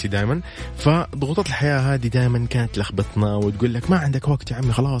الوم وقتي دائما. فضغوطات الحياة هذه دائما كانت لخبطنا وتقول لك ما عندك وقت يا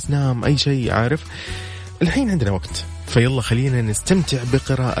عمي خلاص نام اي شيء عارف. الحين عندنا وقت فيلا خلينا نستمتع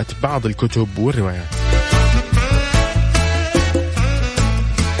بقراءة بعض الكتب والروايات.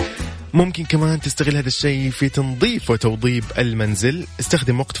 ممكن كمان تستغل هذا الشيء في تنظيف وتوضيب المنزل.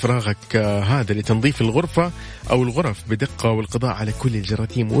 استخدم وقت فراغك هذا لتنظيف الغرفة أو الغرف بدقة والقضاء على كل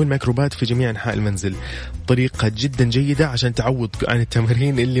الجراثيم والميكروبات في جميع أنحاء المنزل. طريقة جدا جيدة عشان تعوض عن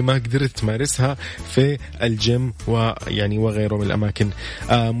التمارين اللي ما قدرت تمارسها في الجيم ويعني وغيره من الأماكن.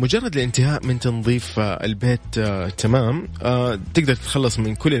 مجرد الانتهاء من تنظيف البيت تمام تقدر تتخلص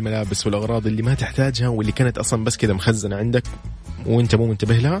من كل الملابس والأغراض اللي ما تحتاجها واللي كانت أصلا بس كده مخزنة عندك وانت مو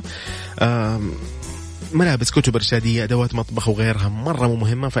منتبه لها. ملابس، كتب إرشادية، أدوات مطبخ وغيرها مرة مو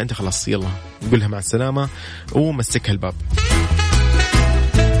مهمة، فأنت خلاص يلا قولها مع السلامة ومسكها الباب.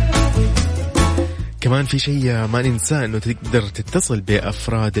 كمان في شيء ما ننسى أنه تقدر تتصل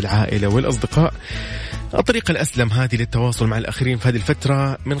بأفراد العائلة والأصدقاء. الطريقة الأسلم هذه للتواصل مع الآخرين في هذه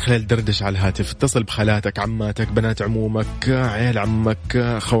الفترة من خلال دردش على الهاتف. اتصل بخالاتك، عماتك، بنات عمومك، عيال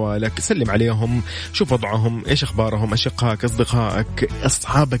عمك، خوالك، سلم عليهم، شوف وضعهم، إيش أخبارهم، أشقائك، أصدقائك،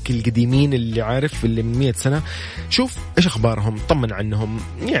 أصحابك القديمين اللي عارف اللي من 100 سنة، شوف إيش أخبارهم، طمن عنهم.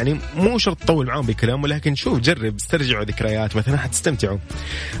 يعني مو شرط تطول معهم بكلام ولكن شوف جرب استرجعوا ذكريات مثلا حتستمتعوا.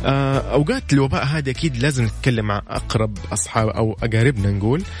 أوقات الوباء هذا أكيد لازم نتكلم مع أقرب أصحاب أو أقاربنا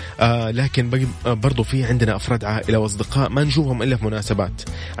نقول، لكن برضو في عندنا أفراد عائلة وأصدقاء ما نشوفهم إلا في مناسبات.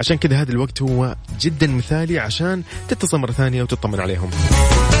 عشان كده هذا الوقت هو جدا مثالي عشان تتصل مرة ثانية وتطمن عليهم.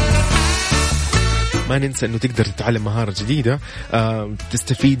 ما ننسى أنه تقدر تتعلم مهارة جديدة،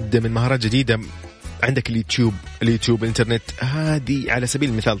 تستفيد من مهارات جديدة. عندك اليوتيوب الانترنت، هذه على سبيل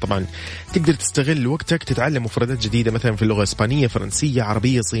المثال طبعا تقدر تستغل وقتك تتعلم مفردات جديدة مثلا في اللغة الإسبانية، فرنسية،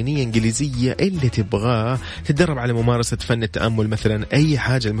 عربية، صينية، إنجليزية، اللي تبغاه. تتدرب على ممارسة فن التأمل مثلا، أي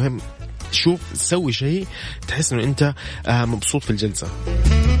حاجة. المهم شوف سوي شيء تحس انه انت مبسوط في الجلسة.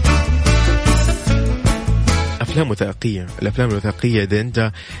 أفلام وثائقية، الأفلام الوثائقية إذا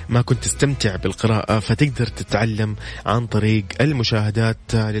أنت ما كنت تستمتع بالقراءة فتقدر تتعلم عن طريق المشاهدات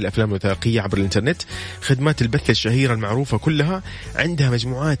للأفلام الوثائقية عبر الإنترنت. خدمات البث الشهيرة المعروفة كلها عندها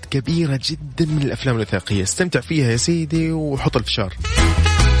مجموعات كبيرة جدا من الأفلام الوثائقية، استمتع فيها يا سيدي وحط الفشار.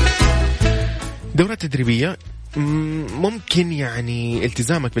 دورات تدريبية، ممكن يعني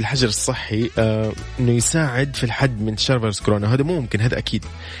التزامك بالحجر الصحي انه يساعد في الحد من انتشار فيروس كورونا، هذا مو ممكن، هذا اكيد.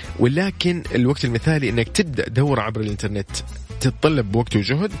 ولكن الوقت المثالي انك تبدا دورة عبر الانترنت تتطلب وقت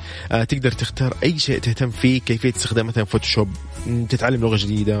وجهد. تقدر تختار اي شيء تهتم فيه، كيفية استخدام مثلا فوتوشوب، تتعلم لغة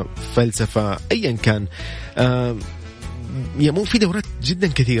جديدة، فلسفة، ايا كان. مو في دورات جدا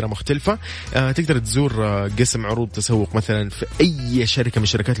كثيرة مختلفة. تقدر تزور قسم عروض تسوق مثلا في أي شركة من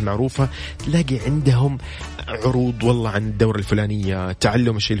الشركات المعروفة، تلاقي عندهم عروض والله عن الدورة الفلانية،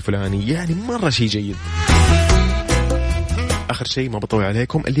 تعلم الشيء الفلاني، يعني مرة شيء جيد. آخر شيء ما بطول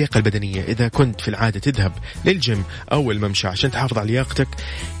عليكم، اللياقة البدنية. إذا كنت في العادة تذهب للجيم أو الممشى عشان تحافظ على لياقتك،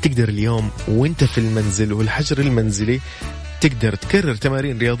 تقدر اليوم وانت في المنزل والحجر المنزلي تقدر تكرر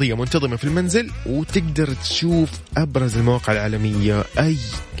تمارين رياضية منتظمة في المنزل، وتقدر تشوف أبرز المواقع العالمية. أي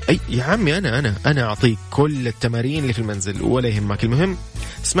يا عمي أنا أعطيك كل التمارين اللي في المنزل ولا يهمك. المهم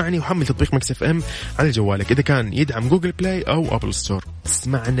اسمعني وحمل تطبيق مكس اف ام على جوالك إذا كان يدعم جوجل بلاي أو أبل ستور.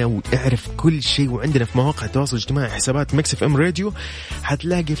 اسمعنا واعرف كل شيء. وعندنا في مواقع التواصل الاجتماعي حسابات مكس اف ام راديو،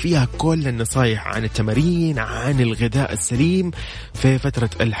 حتلاقي فيها كل النصايح عن التمارين، عن الغذاء السليم في فترة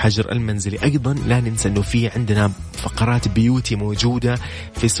الحجر المنزلي. أيضا لا ننسى أنه في عندنا فقرات بيوتي موجودة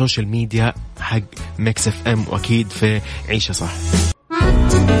في السوشيال ميديا حق مكس اف ام، وأكيد في عيشة صح.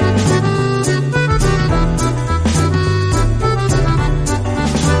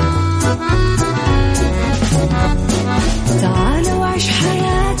 تعال وعيش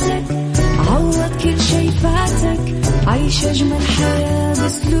حياتك، عوض كل شي فاتك، عيش أجمل حياة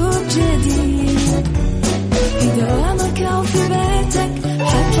بأسلوب جديد. في دوامك أو في بيتك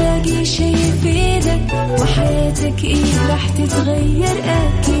حتلاقي شي يفيدك، وحياتك إيه راح تتغير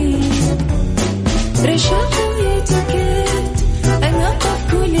أكيد. رشاق ويتوكيت أنا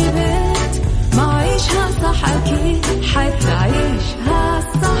في كل بيت، ما عيشها صح أكيد حتعيشها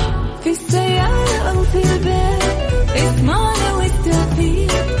صح. في السيارة أو في البيت اسمعنا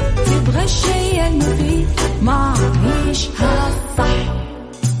والتوفيق، تبغى الشيء المفيد ما عيشها صح.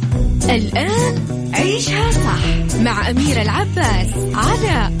 الآن عيشها صح مع أميرة العباس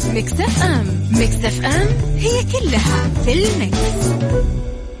على ميكس اف ام. ميكس اف ام هي كلها في الميكس.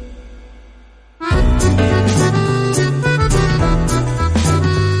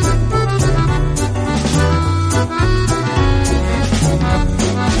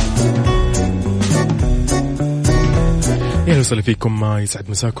 وسهلا فيكم، يسعد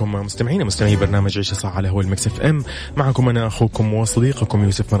مساكم مستمعين برنامج عيشها صح على هو المكس اف ام. معكم أنا أخوكم وصديقكم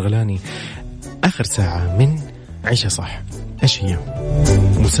يوسف مرغلاني. آخر ساعة من عيشها صح. إيش هي؟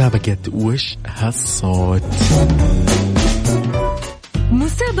 مسابقة وش هالصوت.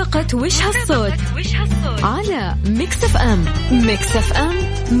 مسابقة وش هالصوت على ميكس اف ام. ميكس اف ام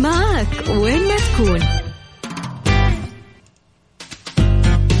معك وين ما تكون.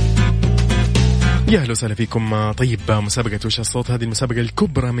 يا أهلا وسهلا فيكم. طيب مسابقة وش الصوت هذه المسابقة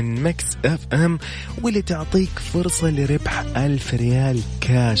الكبرى من ميكس اف ام، واللي تعطيك فرصة لربح 1000 ريال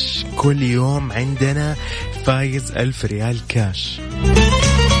كاش. كل يوم عندنا فايز 1000 ريال كاش.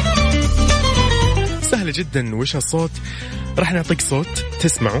 سهلة جدا. وش الصوت؟ راح نعطيك صوت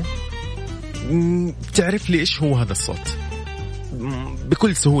تسمعه، تعرف لي إيش هو هذا الصوت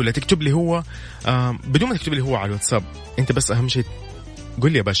بكل سهولة. تكتب لي هو بدون ما تكتب لي هو على الواتساب. أنت بس أهم شيء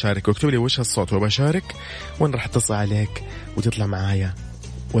قل لي بشارك واكتب لي وش هالصوت وبشارك، وأنا راح أتصل عليك وتطلع معايا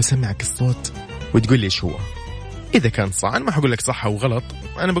وأسمعك الصوت وتقول لي إيش هو. إذا كان صح أنا ما حقول لك صح أو غلط،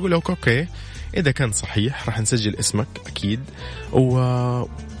 أنا بقول لك أوكي. إذا كان صحيح راح نسجل اسمك أكيد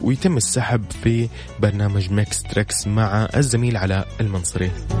ويتم السحب في برنامج ميكس تريكس مع الزميل علاء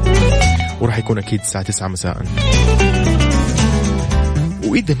المنصري، وراح يكون أكيد الساعة 9 مساء.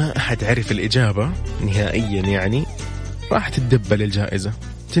 وإذا ما أحد عرف الإجابة نهائيا يعني راح تتدبل الجائزة،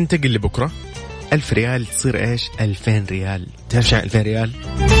 تنتقل لبكرة 1000 ريال تصير إيش 2000 ريال. تعرف شان 2000 ريال؟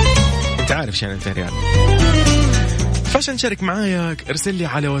 أنت عارف شان 2000 ريال. فعشان تشارك معايا ارسل لي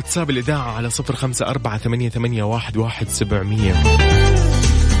على واتساب الإذاعة على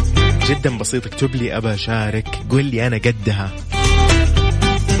 0548811700. جدا بسيط، اكتب لي أبا شارك، قل لي أنا قدها.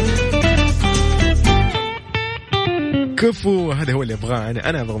 كفو، هذا هو اللي أبغاه.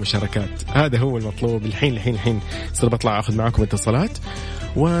 أنا أبغى مشاركات، هذا هو المطلوب. الحين صار بطلع أخذ معاكم اتصالات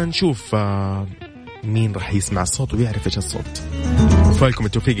ونشوف مين راح يسمع الصوت ويعرف إيش الصوت. وفالكم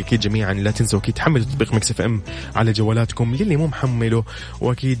التوفيق أكيد جميعا. لا تنسوا أكيد تحملوا تطبيق ميكس اف ام على جوالاتكم للي مو محمله،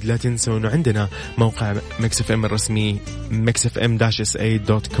 وأكيد لا تنسوا إنه عندنا موقع ميكس اف ام الرسمي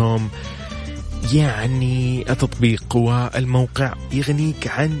mixfm-sa8.com. يعني التطبيق والموقع يغنيك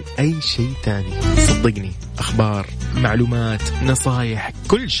عن أي شيء تاني، صدقني. أخبار، معلومات، نصايح،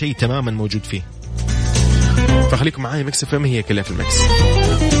 كل شيء تماما موجود فيه. فخليكم معايا، ميكس اف ام هي كلها في الميكس.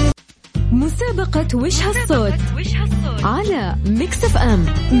 مسابقة وش هالصوت على ميكس اف ام.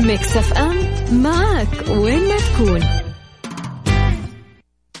 ميكس اف ام معك وين ما تكون.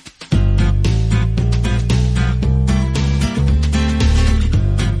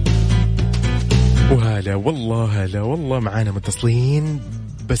 وهلا والله معانا متصلين.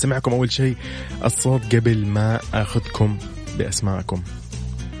 بسمعكم أول شيء الصوت قبل ما أخذكم بأسماءكم.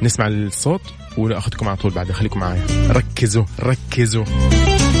 نسمع الصوت ونأخذكم على طول بعد. خليكم معايا، ركزوا.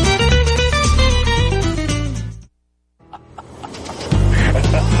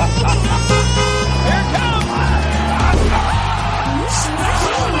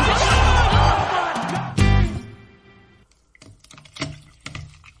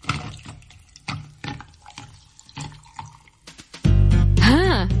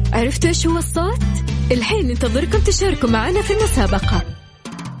 عرفتوا ايش هو الصوت؟ الحين ننتظركم تشاركوا معنا في المسابقة.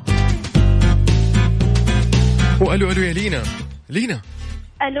 ألو يا لينا.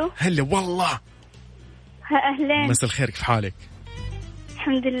 ألو. هلا والله. أهلين. مساء الخير، كيف حالك؟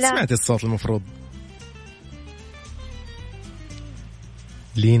 الحمد لله. سمعت الصوت المفروض؟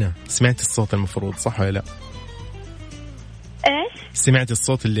 لينا سمعت الصوت المفروض صح ولا لا؟ إيش؟ سمعت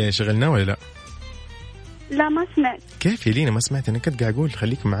الصوت اللي شغلناه ولا لا؟ لا ما سمعت. كيف يا لينا ما سمعت؟ أنا كنت قاعد أقول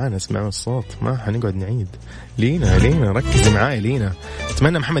خليكم معانا اسمعوا الصوت، ما حنقعد نعيد. لينا ركزي معاي لينا.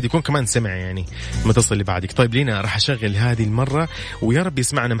 أتمنى محمد يكون كمان سمع يعني المتصل اللي بعدك. طيب لينا راح أشغل هذه المرة ويا رب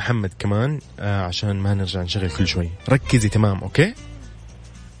يسمعنا محمد كمان عشان ما نرجع نشغل كل شوي. ركزي تمام أوكي؟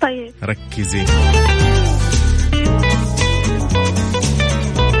 طيب ركزي.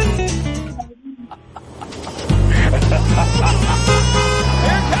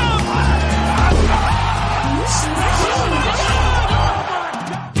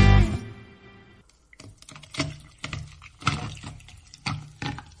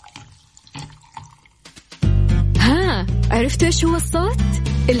 عرفتوا ايش هو الصوت؟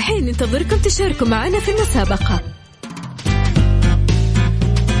 الحين ننتظركم تشاركوا معنا في المسابقة.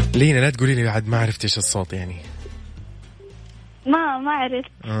 لينا لا تقولي لي بعد ما عرفتي ايش الصوت يعني. ما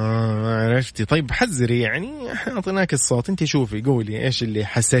عرفت. ما عرفتي. طيب حذري يعني، اعطيناك الصوت انت شوفي قولي ايش اللي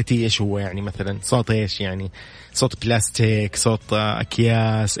حسيتي ايش هو يعني. مثلا صوت ايش يعني؟ صوت بلاستيك، صوت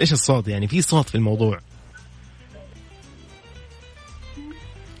اكياس، ايش الصوت يعني؟ في صوت في الموضوع.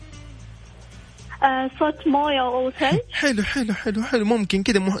 صوت موية أو ثلج. حلو حلو حلو حلو، ممكن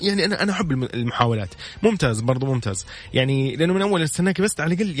كده يعني أنا أحب المحاولات. ممتاز برضو ممتاز، يعني لأنه من أول استناك بس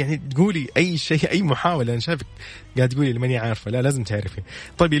على الأقل يعني تقولي أي شيء أي محاولة. أنا شايفك قاعد تقولي اللي ماني عارفة، لا لازم تعرفي.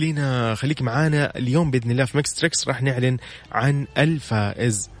 طيب يلينا خليك معانا اليوم بإذن الله في ميكس تريكس راح نعلن عن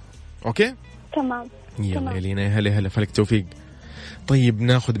الفائز. أوكي تمام. يلا يلينا، هلا هلا، فلك توفيق. طيب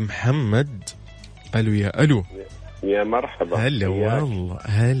ناخذ محمد. ألو يا ألو. يا مرحبا. هلا والله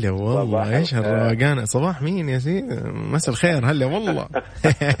هلا والله، ايش هالروقان؟ صباح مين يا سيدي؟ مساء الخير. هلا والله.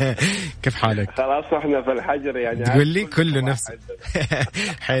 كيف حالك؟ خلاص احنا في الحجر يعني، تقول لي كله نفس.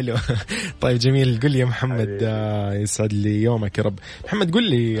 حلو. طيب جميل، قل لي يا محمد. يسعد لي يومك يا رب. محمد قل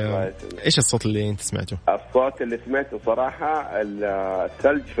لي ايش الصوت اللي انت سمعته؟ الصوت اللي سمعته صراحة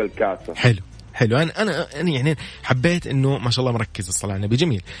الثلج في الكاسة. حلو. أنا يعني حبيت إنه ما شاء الله مركز. الصلاة على النبي.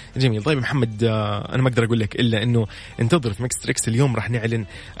 جميل جميل. طيب محمد، أنا ما أقدر أقول لك إلا إنه انتظر في ميكس تريكس اليوم راح نعلن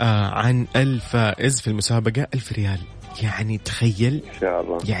عن الفائز في المسابقة 1000 ريال. يعني تخيل إن شاء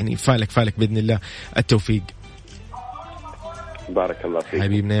الله، يعني فالك بإذن الله التوفيق. بارك الله فيك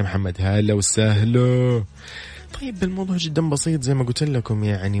حبيبنا يا محمد. هلا وسهلا. طيب الموضوع جدا بسيط زي ما قلت لكم،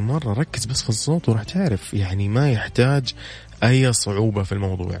 يعني مرة ركز بس في الصوت وراح تعرف، يعني ما يحتاج أي صعوبة في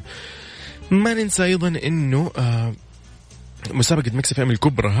الموضوع. ما ننسى أيضا أنه مسابقة ميكس اف ام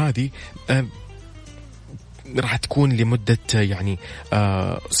الكبرى هذه راح تكون لمدة يعني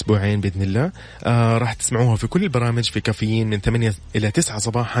أسبوعين بإذن الله. راح تسمعوها في كل البرامج، في كافيين من 8 إلى 9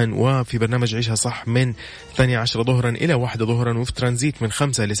 صباحا، وفي برنامج عيشها صح من 12 ظهرا إلى 1 ظهرا، وفي ترانزيت من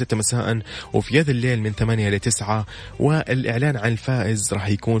 5 إلى 6 مساء، وفي يد الليل من 8 إلى 9. والإعلان عن الفائز راح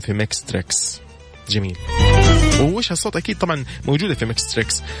يكون في ميكس تريكس. جميل. ووش هالصوت أكيد طبعا موجودة في ميكس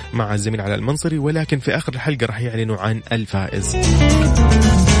تريكس مع الزميل علاء المنصري، ولكن في آخر الحلقة راح يعلنوا عن الفائز.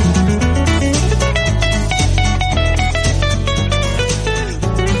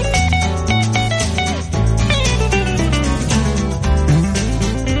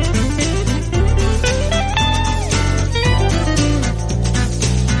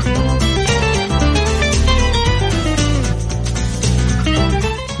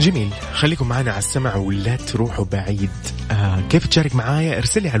 جميل، خليكم معنا على السمع ولا تروحوا بعيد. كيف تشارك معايا؟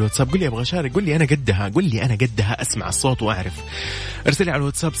 ارسلي على الواتساب، قل لي ابغى اشارك، قل لي انا قدها اسمع الصوت واعرف. ارسلي على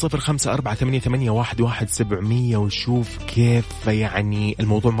الواتساب 0548811700 وشوف كيف. يعني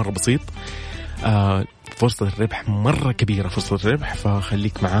الموضوع مرة بسيط، فرصة الربح مرة كبيرة، فرصة الربح،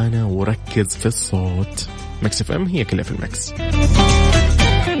 فخليك معانا وركز في الصوت. ميكس اف ام هي كلها في الميكس.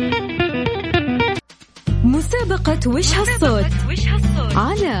 مسابقة وش هالصوت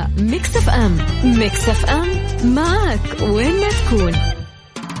على ميكس اف ام. ميكس اف ام معك وين ما تكون.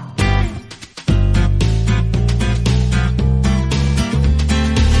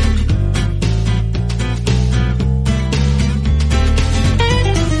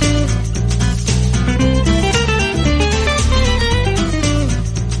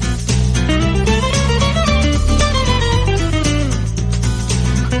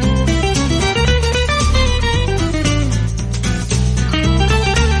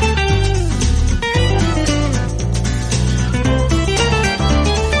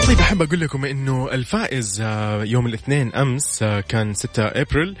 أقول لكم إنه الفائز يوم الاثنين أمس كان 6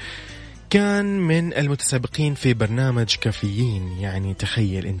 أبريل، كان من المتسابقين في برنامج كافيين. يعني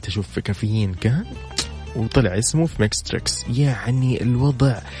تخيل أنت، شوف في كافيين كان وطلع اسمه في ميكس تريكس. يعني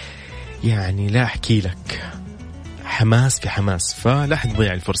الوضع يعني لا أحكي لك، حماس في حماس، فلا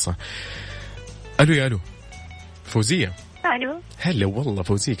تضيع الفرصة. ألو يا ألو فوزية. ألو هلا والله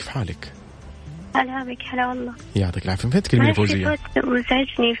فوزية، كيف حالك؟ هلا بك. هلا والله، يعطيك العافية. فين تكلميني فوزية؟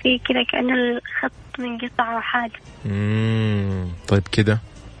 مزعجني فيه كذا كأنه الخط منقطع وحال. طيب كده.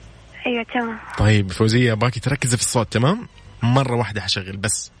 أيوة تمام. طيب فوزية باقي تركزي في الصوت، تمام؟ مرة واحدة حشغل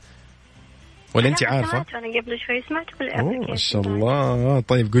بس، ولا أنت عارفة؟ أنا قبل شوي سمعت بالأبليكيشن. ما شاء الله.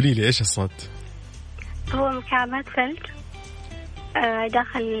 طيب قولي لي إيش الصوت؟ هو مكعبات ثلج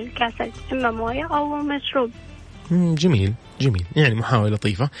داخل كاسة، إما موية أو مشروب. جميل جميل، يعني محاولة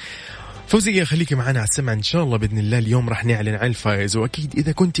لطيفة. فوزية خليكي معنا على السمع إن شاء الله بإذن الله. اليوم راح نعلن عن الفائز، وأكيد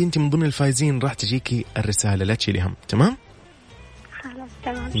إذا كنت أنت من ضمن الفائزين راح تجيكي الرسالة، لا تشيلي هم. تمام؟ خلاص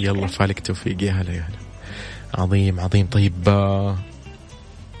تمام. يلا فالك توفيق. يا هلا يا هلا. عظيم عظيم. طيب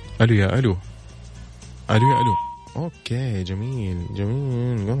ألو يا ألو. ألو يا ألو. أوكي جميل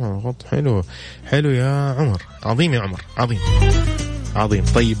جميل. خط حلو حلو يا عمر. عظيم يا عمر، عظيم عظيم.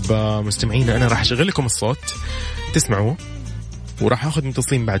 طيب مستمعين، أنا راح أشغل لكم الصوت تسمعوه، وراح أخذ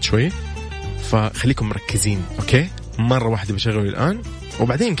متصلين بعد شوي، فخليكم مركزين. أوكي، مرة واحدة بشغله الآن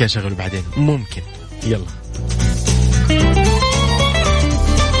وبعدين كان شغله بعدين ممكن. يلا.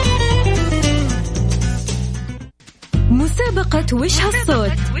 مسابقة وش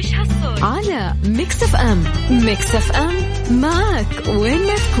هالصوت على ميكس اف ام. ميكس اف ام معك وين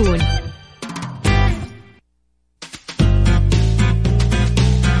ما تكون.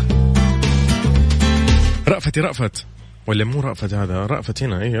 رأفت ولا مو رأفت؟ هذا رأفت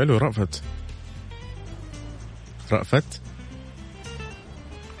هنا. ايه الو رأفت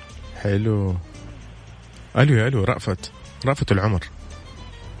حلو. الو رأفت العمر.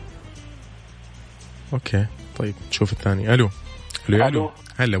 اوكي طيب نشوف الثاني. الو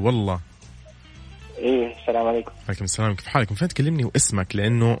هلا والله. ايه السلام عليكم. وعليكم السلام، كيف حالك؟ فين تكلمني واسمك؟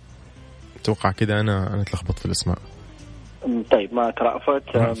 لانه اتوقع كذا انا اتلخبط في الاسماء. طيب معك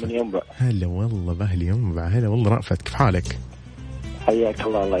رأفت من ينبع. هلا والله باهل ينبع. هلا والله رأفت، كيف حالك؟ حياك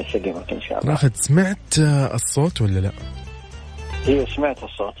الله يسلمك ان شاء الله. رأفت سمعت الصوت ولا لا؟ ايوه سمعت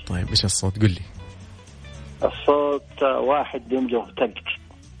الصوت. طيب ايش الصوت؟ قل لي. الصوت واحد يمجه ثلج.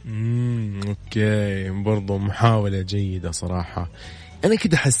 اوكي برضو محاولة جيدة صراحة. انا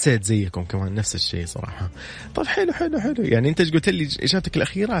كده حسيت زيكم كمان نفس الشيء صراحة. طيب حلو يعني انت ايش قلت لي اجابتك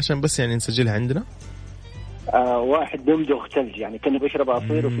الاخيرة عشان بس يعني نسجلها عندنا؟ واحد بيمجه ثلج، يعني كان بيشرب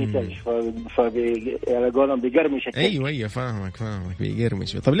عصير وفي ثلج فبيقولون بيقرمش الثلج. ايوه فاهمك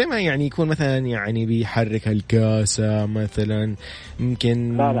بيقرمش. طب ليه ما يعني يكون مثلا يعني بيحرك الكاسة مثلا،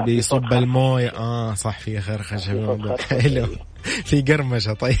 يمكن بيصب المويه. صح في خرخشة. حلو في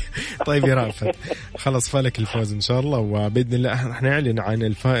قرمشة. طيب يا رافت خلص فالك الفوز ان شاء الله، وباذن الله راح نعلن عن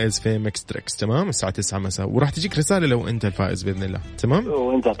الفائز في ميكس تريكس تمام الساعة 9 مساء، وراح تجيك رسالة لو انت الفائز باذن الله. تمام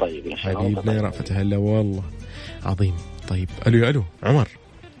وانت طيب ان شاء الله. حبيبنا يا رافت هلا والله عظيم. طيب الو عمر.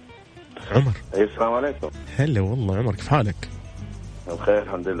 السلام عليكم. هلا والله عمر، كيف حالك؟ بخير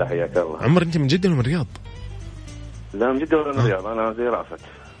الحمد لله. حياك الله. عمر انت من جدة ولا من الرياض؟ لا من جدة ولا من الرياض، انا زي رافت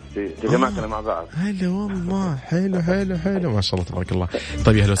جماعتنا مع بعض. هلا والله حلو ما شاء الله تبارك الله.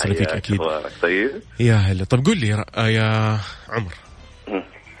 طيب يا هلا وسهلا فيك. اكيد طيب يا هلا. طب قل لي يا عمر،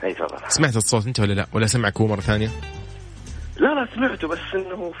 اي تفضل. سمعت الصوت انت ولا لا، ولا سمعك هو مرة ثانية؟ لا سمعته، بس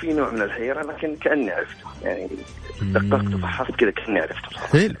انه في نوع من الحيرة، لكن كأني عرفته يعني دققت وفحصت كذا كأني عرفته.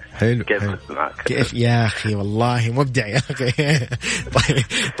 حلو معك كيف يا اخي؟ والله مبدع يا اخي.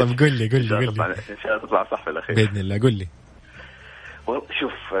 طيب قل لي ان شاء الله تطلع صح في الاخير باذن الله. قل لي.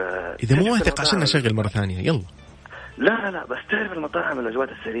 شوف اذا مو واثق عشان نشغل مرة ثانية يلا. لا بس تعرف المطاعم الوجبات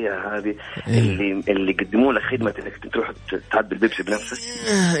السريعة هذه اللي يقدموا لك خدمة انك تروح تعبي البيبسي بنفسك.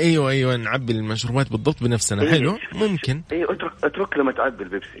 ايوه نعبي المشروبات بالضبط بنفسنا. حلو ممكن. اترك لما تعبي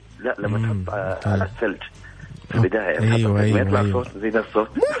البيبسي، لا لما تحط على الثلج في البداية ايوه يطلع صوت زي ذا الصوت.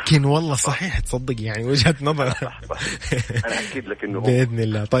 ممكن والله صحيح تصدق يعني وجهة نظر. انا اكيد لك انه باذن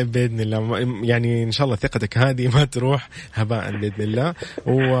الله. طيب باذن الله يعني ان شاء الله ثقتك هذه ما تروح هباء باذن الله،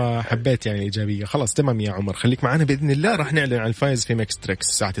 وحبيت يعني الايجابيه. خلاص تمام يا عمر، خليك معنا باذن الله. راح نعلن عن الفائز في ميكس تريكس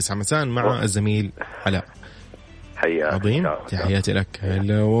الساعه 9 مساء مع الزميل علاء. حياك عظيم، تحياتي لك.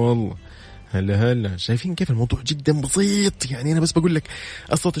 هلا والله هلا. شايفين كيف الموضوع جدا بسيط؟ يعني انا بس بقول لك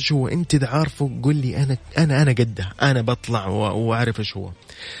الصوت ايش هو، انت اذا عارفه قول لي انا قده، انا بطلع واعرف ايش هو.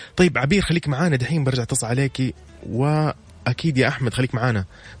 طيب عبير خليك معانا دحين، برجع اتصل عليكي. واكيد يا احمد خليك معانا.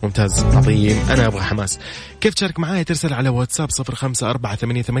 ممتاز عظيم، انا ابغى حماس. كيف تشارك معايا؟ ترسل على واتساب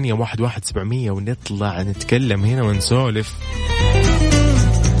 0548811700 ونطلع نتكلم هنا ونسولف.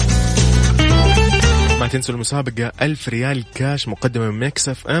 ما تنسوا المسابقة 1000 ريال كاش مقدمة من ميكس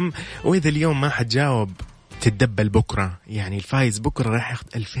اف ام، وإذا اليوم ما حتجاوب تتدبل بكرة، يعني الفايز بكرة راح ياخد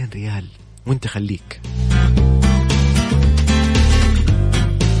 2000 ريال وانت خليك.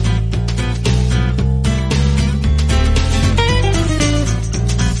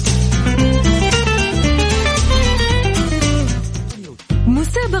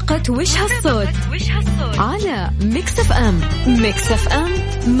 مسابقة وش هالصوت على ميكس اف ام. ميكس اف ام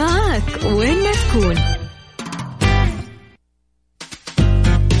معك وين ما تكون.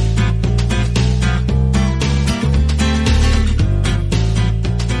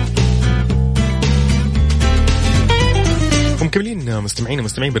 مكملين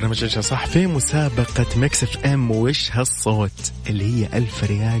مستمعين برنامج 3eshha صح في مسابقة ميكس اف ام وش هالصوت اللي هي 1000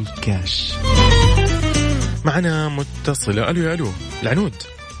 ريال كاش. معنا متصلة. الو العنود.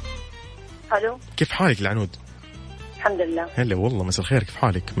 الو كيف حالك العنود؟ الحمد لله. هلا والله مساء الخير، كيف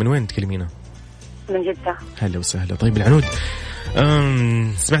حالك؟ من وين تكلمينا؟ من جدة. هلا وسهلا. طيب العنود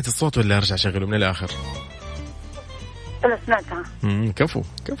سمعت الصوت ولا ارجع اشغله من الاخر؟ انا سمعتها. كفو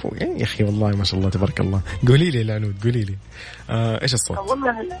يا اخي والله ما شاء الله تبارك الله. قولي لي العنود، قولي لي ايش الصوت؟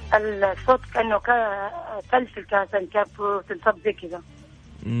 والله الصوت كانه ثلج في الكاسة، كيف تنصب زي كذا.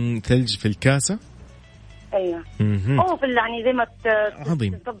 ثلج في الكاسة. ايوه. او في يعني زي ما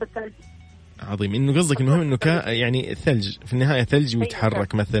عظيم. تنصب الثلج. عظيم. إنه قصدك المهم إنه يعني ثلج في النهاية، ثلج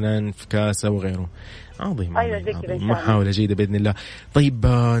ويتحرك مثلا في كاسة وغيره. عظيم. أيوة زي كذا. محاولة جيدة بإذن الله. طيب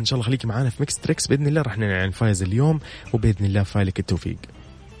إن شاء الله خليكي معنا في ميكس تريكس بإذن الله، رح نعلن عن الفائز اليوم وبإذن الله فالك التوفيق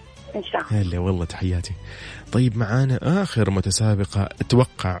إن شاء الله. هلا والله تحياتي. طيب معانا آخر متسابقة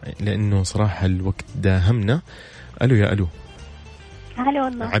أتوقع لأنه صراحة الوقت داهمنا. ألو يا ألو. هلا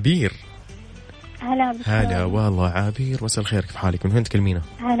والله. عبير. هلا والله عبير، مساء الخير، كيف حالك؟ من وين تكلمينا؟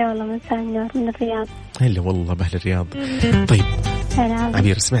 هلا والله، مساء النور، من الرياض. هلا والله بأهل الرياض. طيب هلا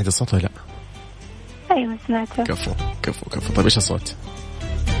عبير، سمعت الصوت ولا لا؟ أيوة سمعته. كفو. طيب إيش الصوت؟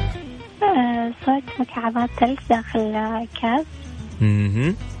 صوت مكعبات ثلج داخل كاس.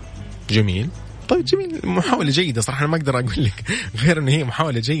 جميل. طيب جميل، محاولة جيدة صراحة. أنا ما أقدر أقول لك غير إن هي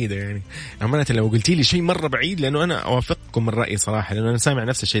محاولة جيدة يعني. أمانة لو قلتي لي شيء مرة بعيد، لأنه أنا أوافقكم من رأيي صراحة، لأنه أنا سامع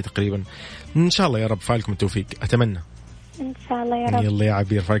نفس الشيء تقريبا. إن شاء الله يا رب فالكم التوفيق، أتمنى. إن شاء الله يا رب. يلا يا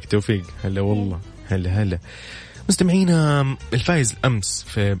عبير فالك التوفيق. هلا والله. هلا مستمعينا، الفائز أمس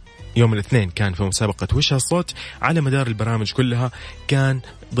في يوم الاثنين كان في مسابقة وش هالصوت على مدار البرامج كلها، كان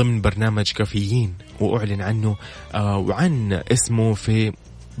ضمن برنامج كافيين، وأعلن عنه وعن اسمه في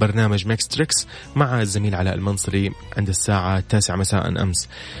برنامج ميكس تريكس مع الزميل علاء المنصري عند الساعة 9 مساء أمس.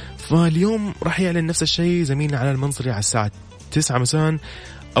 فاليوم راح يعلن نفس الشيء زميلنا علاء المنصري على الساعة 9 مساء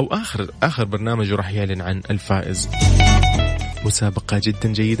أو آخر برنامج، وراح يعلن عن الفائز. مسابقة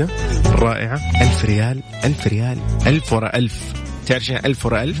جدا جيدة رائعة. 1000 ريال 1000 ورا 1000. تعرف 1000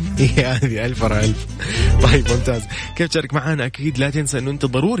 ورا 1000 هي هذه 1000 ورا 1000. طيب ممتاز. كيف تشارك معنا؟ أكيد لا تنسى أنه أنت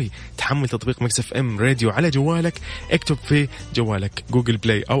ضروري تحمل تطبيق ميكس اف ام راديو على جوالك. اكتب في جوالك جوجل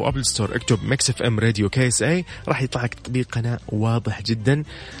بلاي أو أبل ستور، اكتب ميكس اف ام راديو KSA، راح يطلع لك تطبيقنا واضح جدا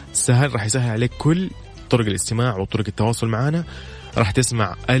سهل، راح يسهل عليك كل طرق الاستماع وطرق التواصل معنا. راح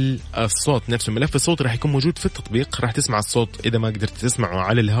تسمع الصوت نفسه، ملف الصوت راح يكون موجود في التطبيق. راح تسمع الصوت إذا ما قدرت تسمعه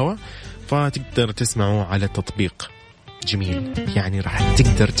على الهواء فتقدر تسمعه على التطبيق. جميل، يعني راح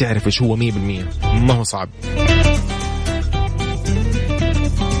تقدر تعرف ايش هو 100%، ما هو صعب.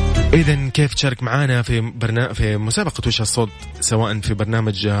 إذن كيف تشارك معنا في مسابقة وش الصوت، سواء في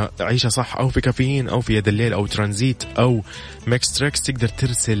برنامج عيشها صح أو في كافيين أو في يد الليل أو ترانزيت أو ميكس تريكس؟ تقدر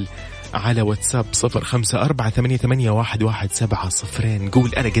ترسل على واتساب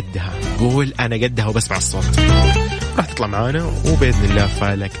 0548811700. قول أنا قدها وبسمع الصوت، راح تطلع معنا وبإذن الله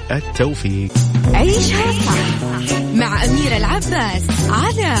فالك التوفيق. عيشها صح مع أميرة العباس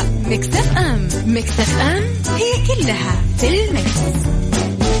على ميكس اف ام. ميكس اف ام هي كلها في الميكس.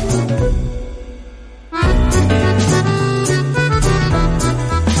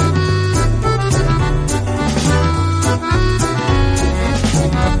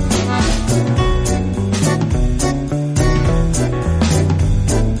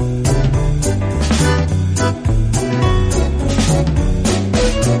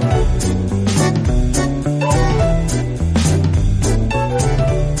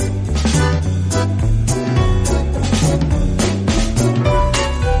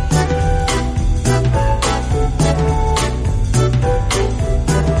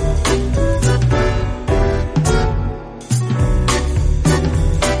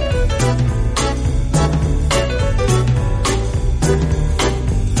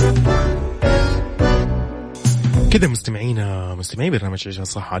 كذا مستمعي برنامج عيشها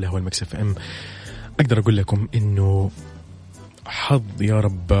صح على هو المكس اف ام، أقدر أقول لكم إنه حظ يا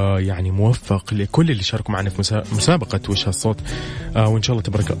رب يعني موفق لكل اللي شاركوا معنا في مسابقة وش هالصوت. وإن شاء الله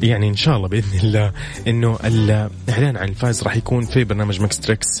تبارك يعني إن شاء الله بإذن الله إنه الإعلان عن الفائز راح يكون في برنامج ميكس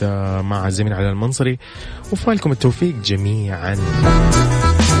تريكس مع الزميل علاء المنصري، وفالكم التوفيق جميعا.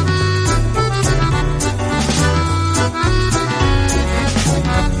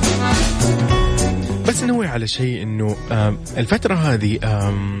 بس نوي على شيء إنه الفترة هذه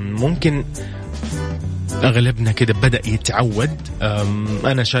ممكن أغلبنا كده بدأ يتعود.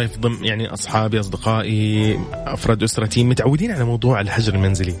 أنا شايف يعني أصحابي أصدقائي أفراد أسرتي متعودين على موضوع الحجر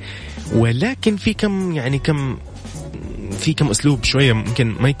المنزلي، ولكن في كم أسلوب شوية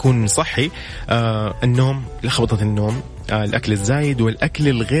ممكن ما يكون صحي. النوم، لخبطة النوم، الأكل الزايد والأكل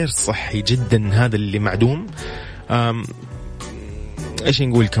الغير صحي جدا هذا اللي معدوم. إيش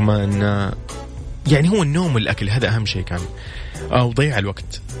نقول كمان، يعني هو النوم والأكل هذا أهم شيء كان، أو ضيع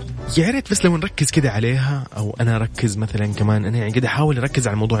الوقت. يا ريت بس لو نركز كده عليها، أو أنا أركز مثلا كمان، أنا يعني قد أحاول أركز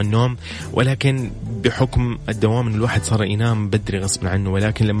على موضوع النوم، ولكن بحكم الدوام إن الواحد صار ينام بدري غصب عنه،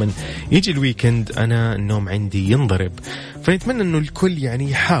 ولكن لما يجي الويكند أنا النوم عندي ينضرب. فنتمنى إنه الكل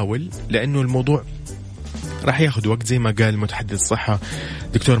يعني يحاول، لأنه الموضوع راح ياخد وقت. زي ما قال متحدث الصحة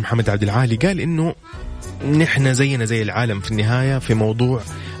دكتور محمد عبد العالي، قال إنه نحن زينا زي العالم في النهاية في موضوع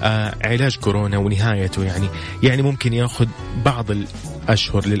علاج كورونا ونهايته. يعني ممكن ياخد بعض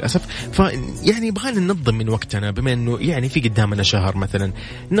أشهر للأسف. فيعني يبغى ننظم من وقتنا، بما أنه يعني في قدامنا شهر مثلا،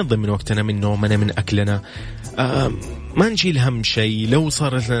 ننظم من وقتنا، من نومنا، من أكلنا، ما نشيل هم شيء. لو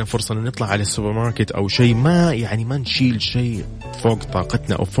صارت لنا فرصة نطلع على السوبر ماركت أو شيء، ما نشيل شيء فوق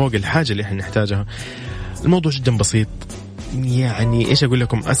طاقتنا أو فوق الحاجة اللي احنا نحتاجها. الموضوع جدا بسيط، يعني إيش أقول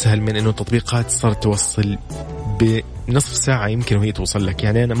لكم، أسهل من أنه التطبيقات صارت توصل بنصف ساعة يمكن وهي توصل لك.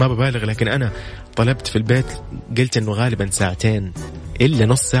 يعني أنا ما ببالغ، لكن أنا طلبت في البيت قلت أنه غالبا ساعتين إلا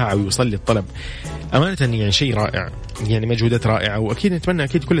نص ساعة ويوصل لي الطلب. أمانة يعني شيء رائع، يعني مجهودات رائعة. وأكيد نتمنى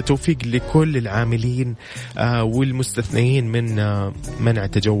أكيد كل التوفيق لكل العاملين والمستثنين من منع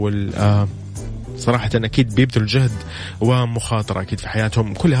التجول. صراحة أكيد بيبذلوا جهد ومخاطرة أكيد في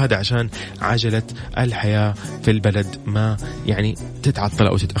حياتهم، كل هذا عشان عجلة الحياة في البلد ما يعني تتعطل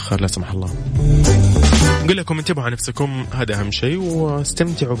أو تتأخر لا سمح الله. نقول لكم انتبهوا على نفسكم، هذا أهم شيء،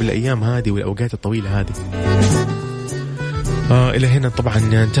 واستمتعوا بالأيام هذه والأوقات الطويلة هذه. إلى هنا طبعا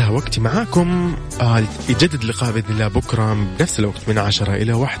انتهى وقتي معاكم. يجدد اللقاء بإذن الله بكرة بنفس الوقت من 10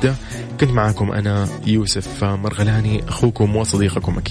 إلى 1. كنت معاكم أنا يوسف مرغلاني، أخوكم وصديقكم أكيد.